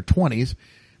they're in their 20s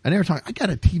and they were talking, I got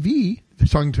a TV. They're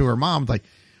talking to her mom, like,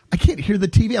 I can't hear the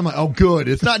TV. I'm like, oh, good.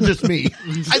 It's not just me.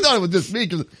 I thought it was just me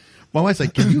because my wife's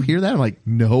like, can you hear that? I'm like,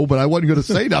 no, but I wasn't going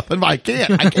to say nothing, but I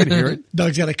can't hear it.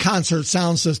 Doug's got a concert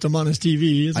sound system on his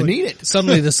TV. It's I need it.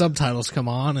 Suddenly the subtitles come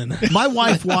on and My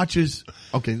wife watches,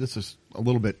 okay, this is a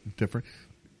little bit different.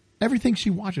 Everything she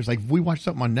watches, like if we watch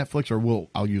something on Netflix or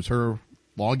I'll use her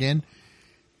login,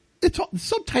 the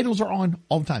subtitles are on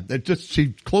all the time. They're just,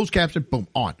 she closed caption, boom,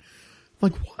 on. I'm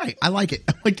like, why? I like it.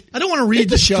 I'm like, I don't want to read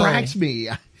the show. It distracts me.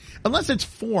 Unless it's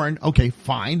foreign, okay,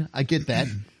 fine, I get that.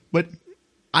 But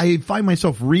I find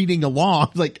myself reading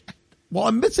along, like, well,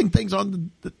 I'm missing things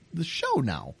on the show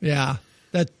now. Yeah,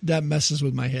 that messes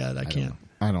with my head. I can't.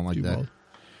 I don't like do that. both.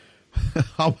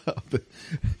 How about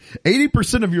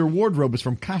 80% of your wardrobe is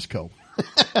from Costco?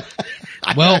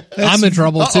 well, I'm in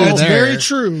trouble too. That's there. very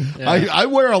true. Yeah. I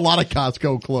wear a lot of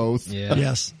Costco clothes. Yeah.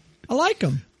 Yes, I like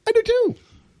them. I do too.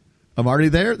 I'm already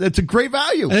there. That's a great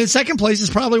value. And in second place is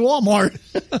probably Walmart.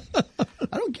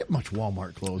 I don't get much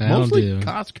Walmart clothes. I don't Mostly do.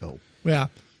 Costco. Yeah,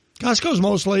 Costco's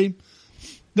mostly.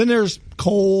 Then there's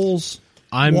Kohl's,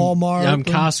 Walmart. I'm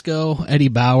Costco, Eddie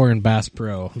Bauer, and Bass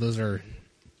Pro.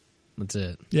 That's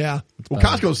it. Yeah, Well,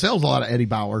 Costco sells a lot of Eddie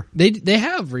Bauer. They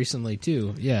have recently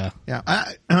too. Yeah.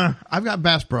 Yeah, I've got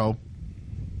Bass Pro.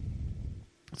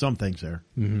 Some things there.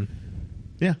 Mm-hmm.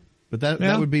 Yeah, but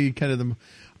that would be kind of the.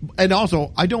 And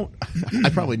also, I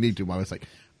probably need to. I was like,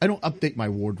 I don't update my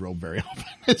wardrobe very often.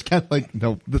 It's kind of like,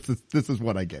 no, this is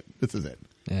what I get. This is it.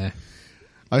 Yeah.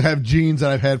 I have jeans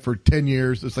that I've had for 10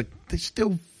 years. It's like, they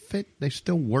still fit. They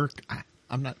still work.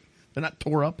 They're not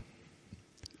tore up.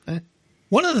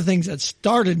 One of the things that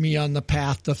started me on the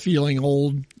path to feeling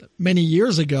old, many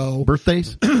years ago.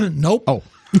 Birthdays? Nope. Oh.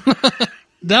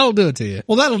 That'll do it to you.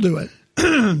 Well, that'll do it.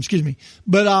 Excuse me.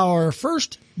 But our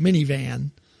first minivan,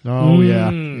 Oh, yeah.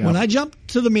 when I jumped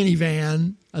to the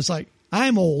minivan, I was like,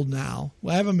 I'm old now.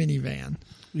 I have a minivan.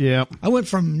 Yeah. I went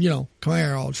from,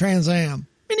 Camaro, Trans Am,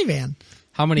 minivan.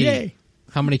 How many Yay.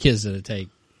 kids did it take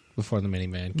before the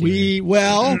minivan came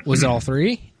in? Was it all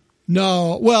 3?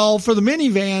 No. Well, for the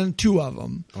minivan, 2 of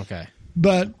them. Okay.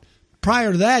 But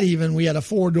prior to that, even, we had a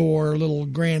 4-door little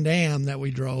Grand Am that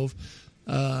we drove.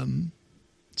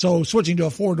 So switching to a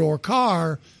 4-door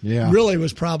car really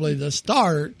was probably the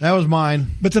start. That was mine.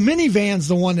 But the minivan's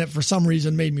the one that for some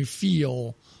reason made me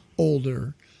feel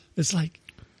older. It's like,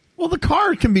 Well, the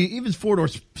car can be, even 4-door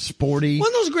sporty. one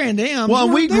of those Grand Ams. Well,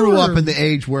 we they grew were- up in the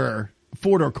age where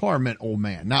 4-door car meant old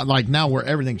man. Not like now where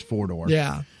everything's 4-door.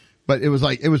 Yeah. But it was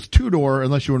 2-door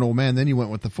unless you were an old man. Then you went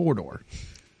with the 4-door.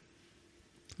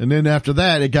 And then after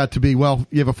that, it got to be, well,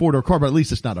 you have a 4-door car, but at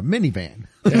least it's not a minivan.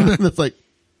 Yeah. It's like,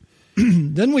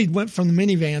 Then we went from the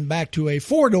minivan back to a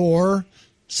 4-door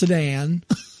sedan,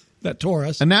 that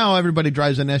Taurus. and now everybody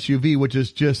drives an SUV, which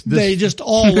is just this. They just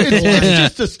all look It's alike.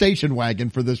 just a station wagon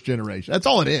for this generation. That's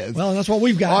all it is. Well, that's what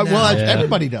we've got now. Well,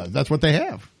 everybody does. That's what they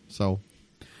have. So,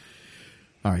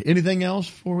 all right. Anything else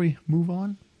before we move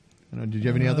on? Did you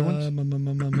have any other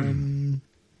ones?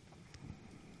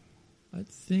 I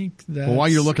think that. Well, while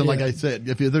you're looking, like I said,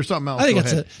 if there's something else, I think go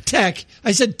it's ahead. tech.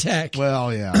 I said tech.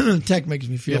 Well, yeah. Tech makes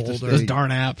me feel have to older. Those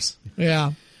darn apps.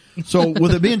 Yeah. So,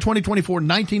 with it being 2024,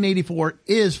 1984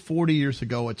 is 40 years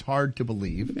ago. It's hard to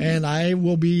believe. And I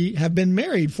have been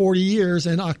married 40 years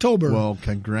in October. Well, in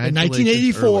congratulations.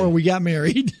 1984, early. we got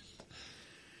married.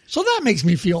 So that makes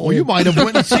me feel old. Well, you might have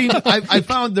went and seen. I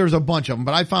found there's a bunch of them,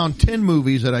 but I found 10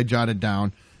 movies that I jotted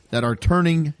down that are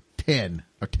turning 10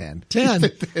 or 10. 10.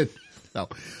 No.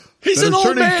 He's That an are old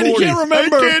turning man. He 40. can't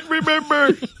remember. I can't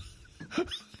remember.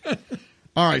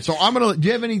 All right, so I'm gonna. Do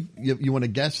you have any? You want to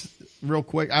guess real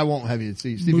quick? I won't have you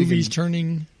see. See Movies if you can,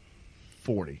 turning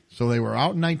 40. So they were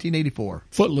out in 1984.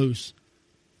 Footloose.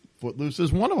 Footloose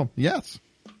is one of them. Yes.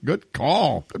 Good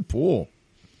call. Good pull.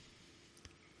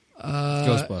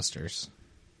 Ghostbusters.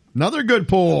 Another good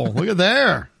pull. Look at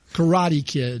there. Karate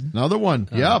Kid. Another one.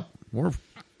 Yep. We're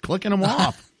clicking them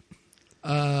off.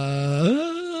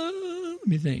 Let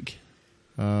me think.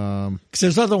 Because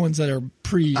there's other ones that are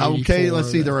pre. Okay, let's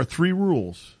see. There are 3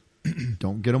 rules.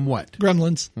 Don't get them wet.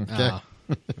 Gremlins. Okay.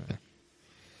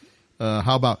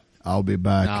 How about I'll be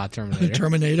back? Terminator.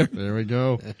 Terminator. There we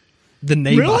go. The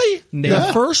neighbor. Really? Neighbor.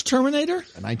 The first Terminator?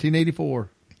 1984.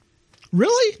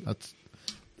 Really?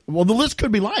 Well, the list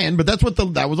could be lying, but that's what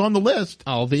that was on the list.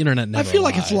 Oh, the internet never I feel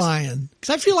like it's lies. lying.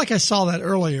 Because I feel like I saw that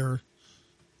earlier.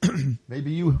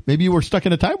 Maybe you were stuck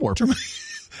in a time warp.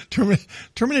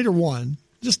 Terminator 1.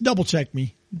 Just double check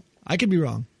me. I could be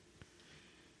wrong.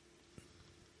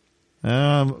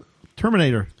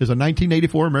 Terminator is a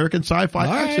 1984 American sci-fi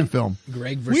All right. action film.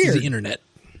 Greg versus Weird. the internet.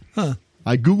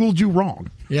 I Googled you wrong.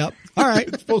 Yep. All right.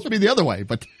 It's supposed to be the other way,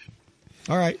 but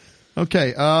All right.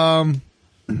 okay.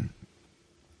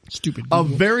 Stupid. A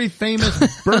Google. very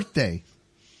famous birthday.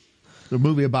 The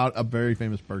movie about a very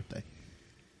famous birthday.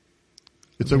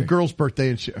 It's a girl's birthday,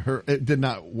 and it did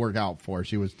not work out for her.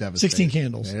 She was devastated. 16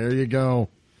 Candles. There you go.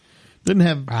 Didn't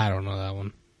have I don't know that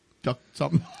one. duck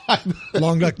something.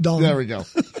 Long Duck Dong. There we go.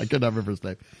 I couldn't have her first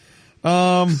name.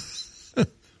 Boing,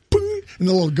 and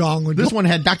the little gong would This go. one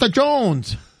had Dr.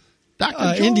 Jones. Dr.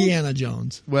 Jones. Indiana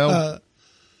Jones. Well,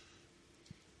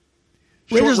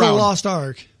 Raiders of the round. Lost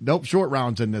Ark. Nope, short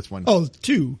rounds in this one. Oh,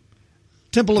 2.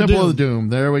 Temple of Temple Doom. of Doom.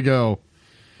 There we go.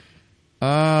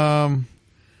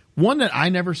 One that I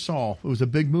never saw. It was a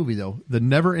big movie though. The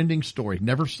Never Ending Story.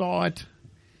 Never saw it.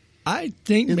 I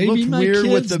think It maybe looked my weird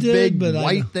kids with the did, big but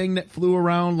white thing that flew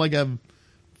around like a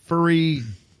furry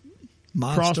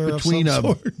cross monster between of a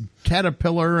some sort.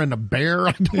 caterpillar and a bear.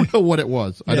 I don't know what it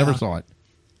was. I Yeah. never saw it.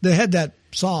 They had that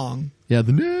song. Yeah,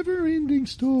 the Never Ending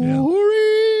Story.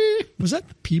 Was that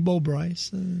Peebo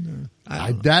Bryson? Or, I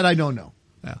don't know. That I don't know.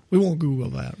 Yeah, we won't Google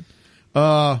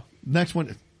that. Next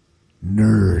one,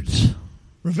 Nerds.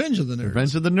 Revenge of the Nerds.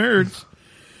 Revenge of the Nerds.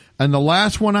 And the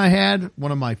last one I had,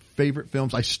 one of my favorite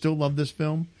films. I still love this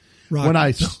film. Rocky. When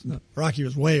I No, Rocky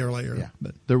was way earlier. yeah,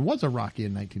 But there was a Rocky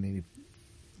in 1980.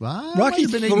 Well, Rocky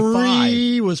it might have been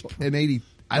 3 was 85. In 80.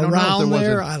 I don't know if around there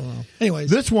there. was. I don't know. Anyways,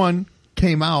 This one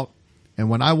came out, and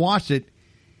when I watched it,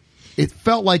 it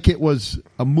felt like it was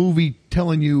a movie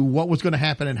telling you what was going to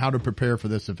happen and how to prepare for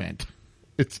this event.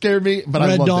 It scared me, but I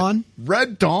Red loved Dawn? it.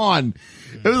 Red Dawn.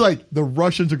 It was like the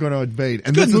Russians are going to invade,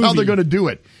 and Good this is how movie. they're going to do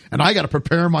it. And I got to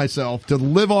prepare myself to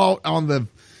live out on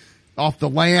off the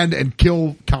land and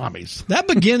kill commies. That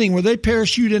beginning where they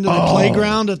parachute into the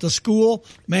playground at the school,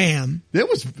 man. It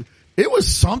was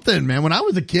something, man. When I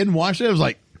was a kid and watched it, I was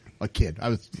like a kid. I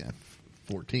was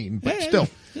 14, but Yeah, still,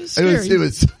 it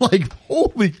was like,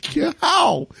 holy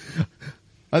cow.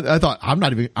 I thought, I'm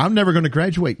never going to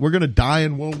graduate. We're going to die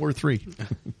in World War III.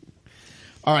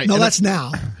 All right. No, that's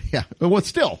now. Yeah. Well,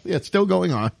 it's still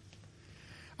going on.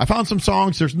 I found some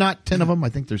songs. There's not 10 of them. I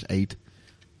think there's 8.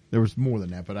 There was more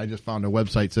than that, but I just found a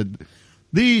website that said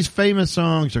these famous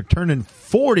songs are turning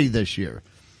 40 this year.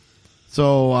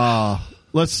 So,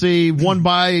 let's see. One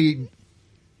by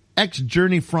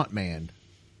ex-Journey frontman.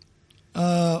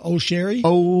 Oh, Sherry?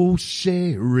 Oh,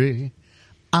 Sherry,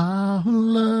 I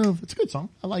love. It's a good song.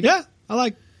 I like it. Yeah, I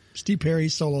like Steve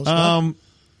Perry's solo stuff.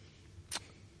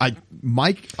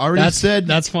 Mike already said.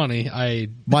 That's funny.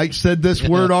 Mike said this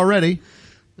word already.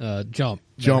 Jump,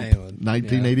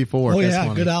 1984. Oh, That's yeah,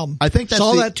 funny. good album. I think that's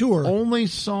Saw the that tour. only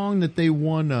song that they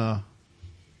won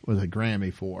was a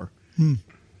Grammy for. And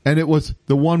it was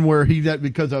the one where he did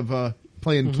because of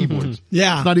playing keyboards.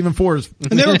 Yeah. It's not even for his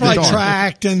And they were probably guitar.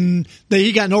 tracked, and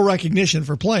he got no recognition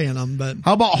for playing them. But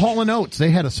How about Hall & Oates?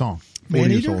 They had a song. 4 years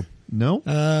Maneater? old.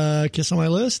 No. Kiss on My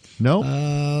List? No.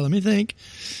 Let me think.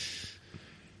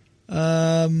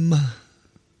 Was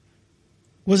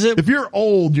it? If you're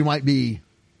old, you're not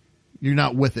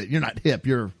with it. You're not hip.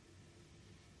 You're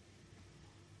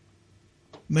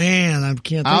Man, I can't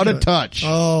think out of it. touch.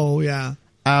 Oh, yeah.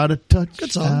 Out of touch.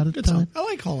 Good song. Out of Good touch. song. I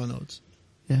like Hall & Oates.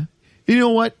 Yeah. You know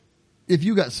what? If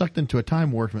you got sucked into a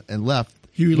time warp and left,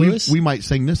 Huey Lewis? we might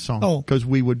sing this song. Oh. Because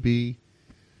we would be,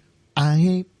 I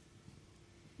ain't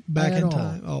Back at in all.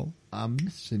 time. Oh. I'm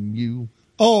missing you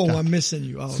Oh, I'm missing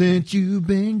you. Oh, okay. since you've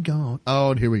been gone. Oh,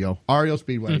 and here we go. REO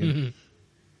Speedwagon.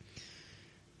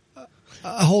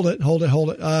 Hold it.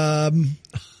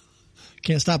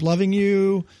 Can't Stop Loving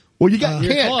You. Well, you got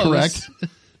You're can't, close. correct?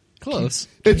 Close.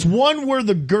 It's one where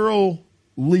the girl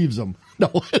leaves them. No,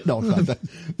 it's not that.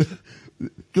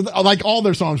 'Cause, like all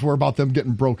their songs were about them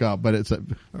getting broke up, but it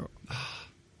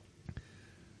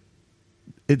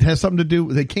has something to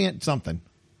do. They can't something.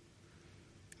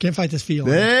 Can't Fight This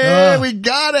Feeling. There, we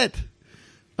got it.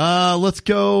 Let's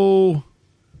go.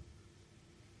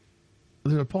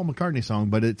 There's a Paul McCartney song,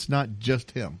 but it's not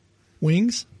just him.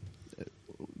 Wings?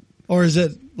 Or is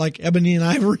it like Ebony and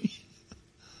Ivory?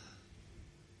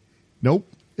 Nope.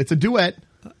 It's a duet.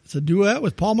 It's a duet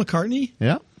with Paul McCartney.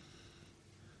 Yeah.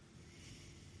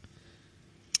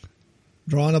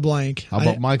 Drawing a blank. How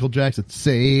about Michael Jackson?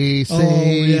 Say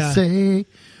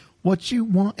what you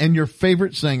want. And your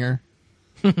favorite singer,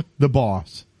 the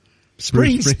boss.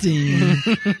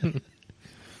 Springsteen.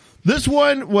 This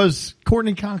one was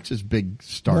Courtney Cox's big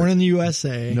start. Born in the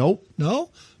USA. Nope. No?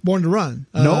 Born to Run.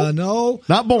 Nope. No.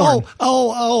 Not Born.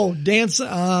 Oh, Dance.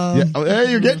 Yeah. Oh,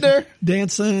 hey, you're getting there.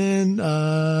 Dancing.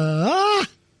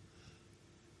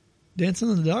 Dancing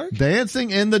in the Dark?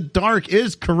 Dancing in the Dark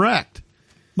is correct.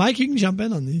 Mike, you can jump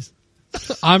in on these.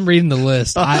 I'm reading the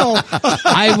list.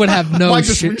 I would have no Mike,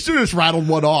 shit. you should have just rattled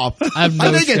one off. I have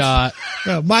no think it's-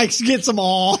 shot. Mike gets them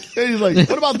all. And he's like,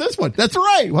 what about this one? That's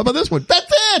right. What about this one? That's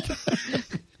it.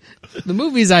 The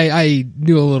movies I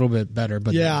knew a little bit better,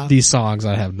 but Yeah. these songs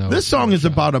I have no. This song is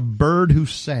about a bird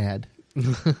who's sad.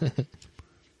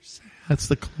 That's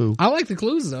the clue. I like the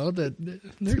clues though. That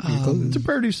there could be clues. It's a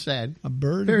bird who's sad. A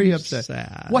bird Very who's upset.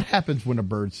 sad. What happens when a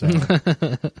bird's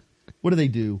sad? What do they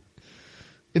do?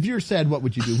 If you're sad, what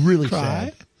would you do? Really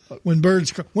Cry? sad. When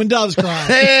doves cry.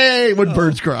 Hey, when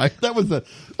birds cry. That was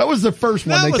the first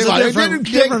one. That They was came a out. It different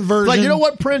didn't kick. version. Like, you know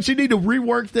what, Prince? You need to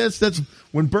rework this. That's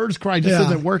when birds cry just Yeah.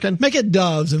 isn't working. Make it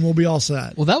doves and we'll be all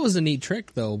set. Well, that was a neat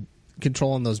trick though,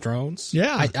 controlling those drones.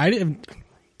 Yeah. I didn't.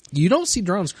 You don't see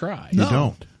drones cry. You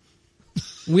don't.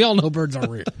 We all know birds are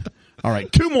real. All right,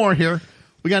 2 more here.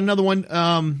 We got another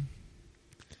one.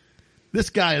 This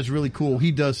guy is really cool.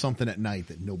 He does something at night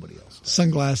that nobody else does.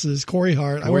 Sunglasses. Corey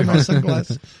Hart. I wear my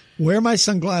sunglasses. Wear my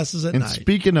sunglasses at And night.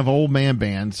 speaking of old man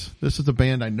bands, this is a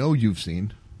band I know you've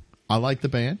seen. I like the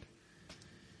band.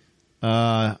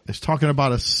 It's talking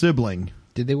about a sibling.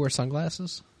 Did they wear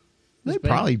sunglasses? They band?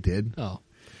 probably did. Oh,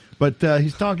 But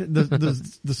he's talking.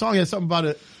 The song has something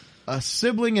about a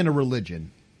sibling and a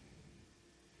religion.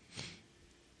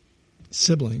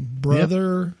 Sibling.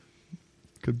 Brother.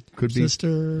 Could be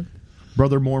Sister.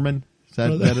 Brother Mormon. Is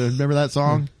that Brother- remember that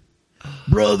song?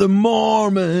 Brother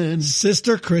Mormon.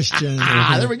 Sister Christian.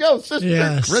 There we go. Sister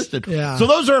Yes. Christian. Yeah. So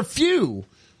those are a few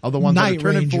of the ones that Night are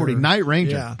turning Ranger. 40. Night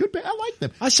Ranger. Yeah. Good band. I like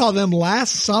them. I saw them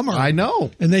last summer. I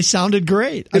know. And they sounded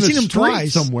great. I've In seen a them street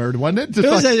twice. somewhere, wasn't it? Just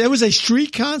It was, like- it was a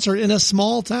street concert in a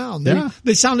small town. Yeah.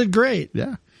 They sounded great.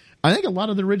 yeah. I think a lot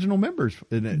of the original members.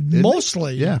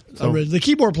 Mostly. Yeah. So. The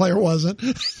keyboard player wasn't.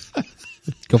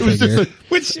 Go figure. It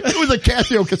was a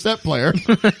Casio cassette player.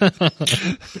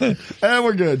 And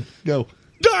we're good. Go.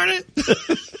 Darn it.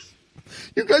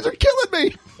 You guys are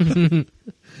killing me.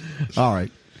 All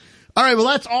right. Well,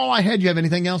 that's all I had. You have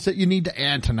anything else that you need to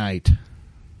add tonight?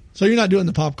 So you're not doing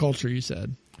the pop culture, you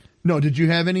said? No. Did you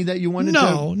have any that you wanted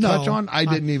to touch on? I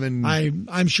didn't even.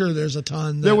 I'm sure there's a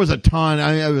ton. There was a ton.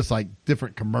 It was like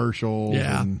different commercials.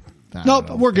 Yeah. And, nope,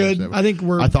 we're good. I think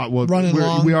we're running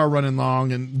long. We are running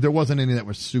long, and there wasn't any that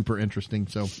was super interesting.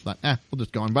 So, we'll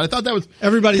just go on. But I thought that was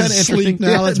everybody's kind of interesting. asleep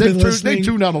now. They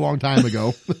tuned out a long time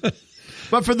ago.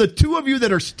 But for the two of you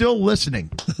that are still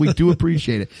listening, we do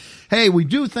appreciate it. Hey, we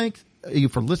do thank you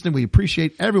for listening. We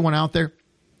appreciate everyone out there.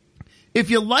 If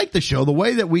you like the show, the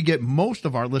way that we get most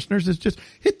of our listeners is just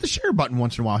hit the share button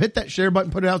once in a while. Hit that share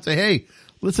button, put it out, say, hey,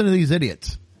 listen to these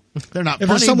idiots. They're not if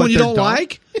funny, there's someone but you they're don't dumb.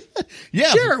 like,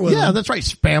 yeah, share it with them. that's right.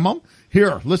 Spam them.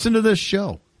 Here, listen to this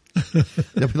show.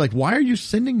 They'll be like, why are you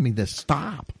sending me this?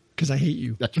 Stop. Because I hate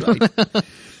you. That's right.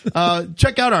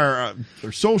 Check out our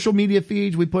social media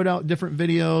feeds. We put out different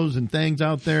videos and things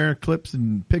out there, clips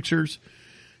and pictures.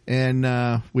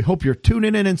 And we hope you're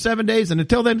tuning in 7 days. And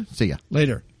until then, see ya.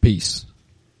 Later. Peace.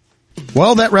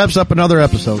 Well, that wraps up another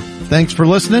episode. Thanks for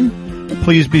listening.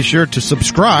 Please be sure to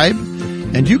subscribe.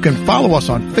 And you can follow us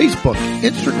on Facebook,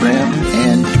 Instagram,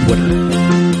 and Twitter.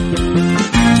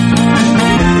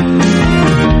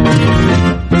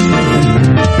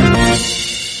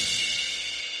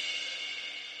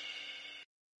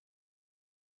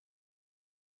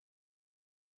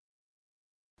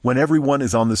 When everyone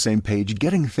is on the same page,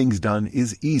 getting things done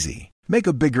is easy. Make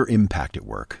a bigger impact at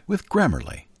work with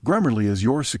Grammarly. Grammarly is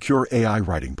your secure AI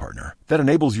writing partner that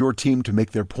enables your team to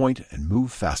make their point and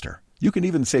move faster. You can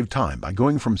even save time by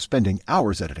going from spending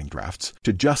hours editing drafts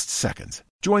to just seconds.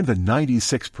 Join the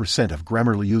 96% of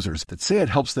Grammarly users that say it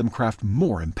helps them craft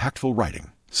more impactful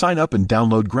writing. Sign up and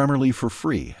download Grammarly for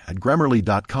free at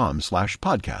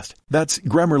Grammarly.com/podcast. That's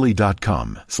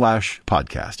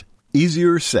Grammarly.com/podcast.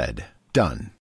 Easier said, done.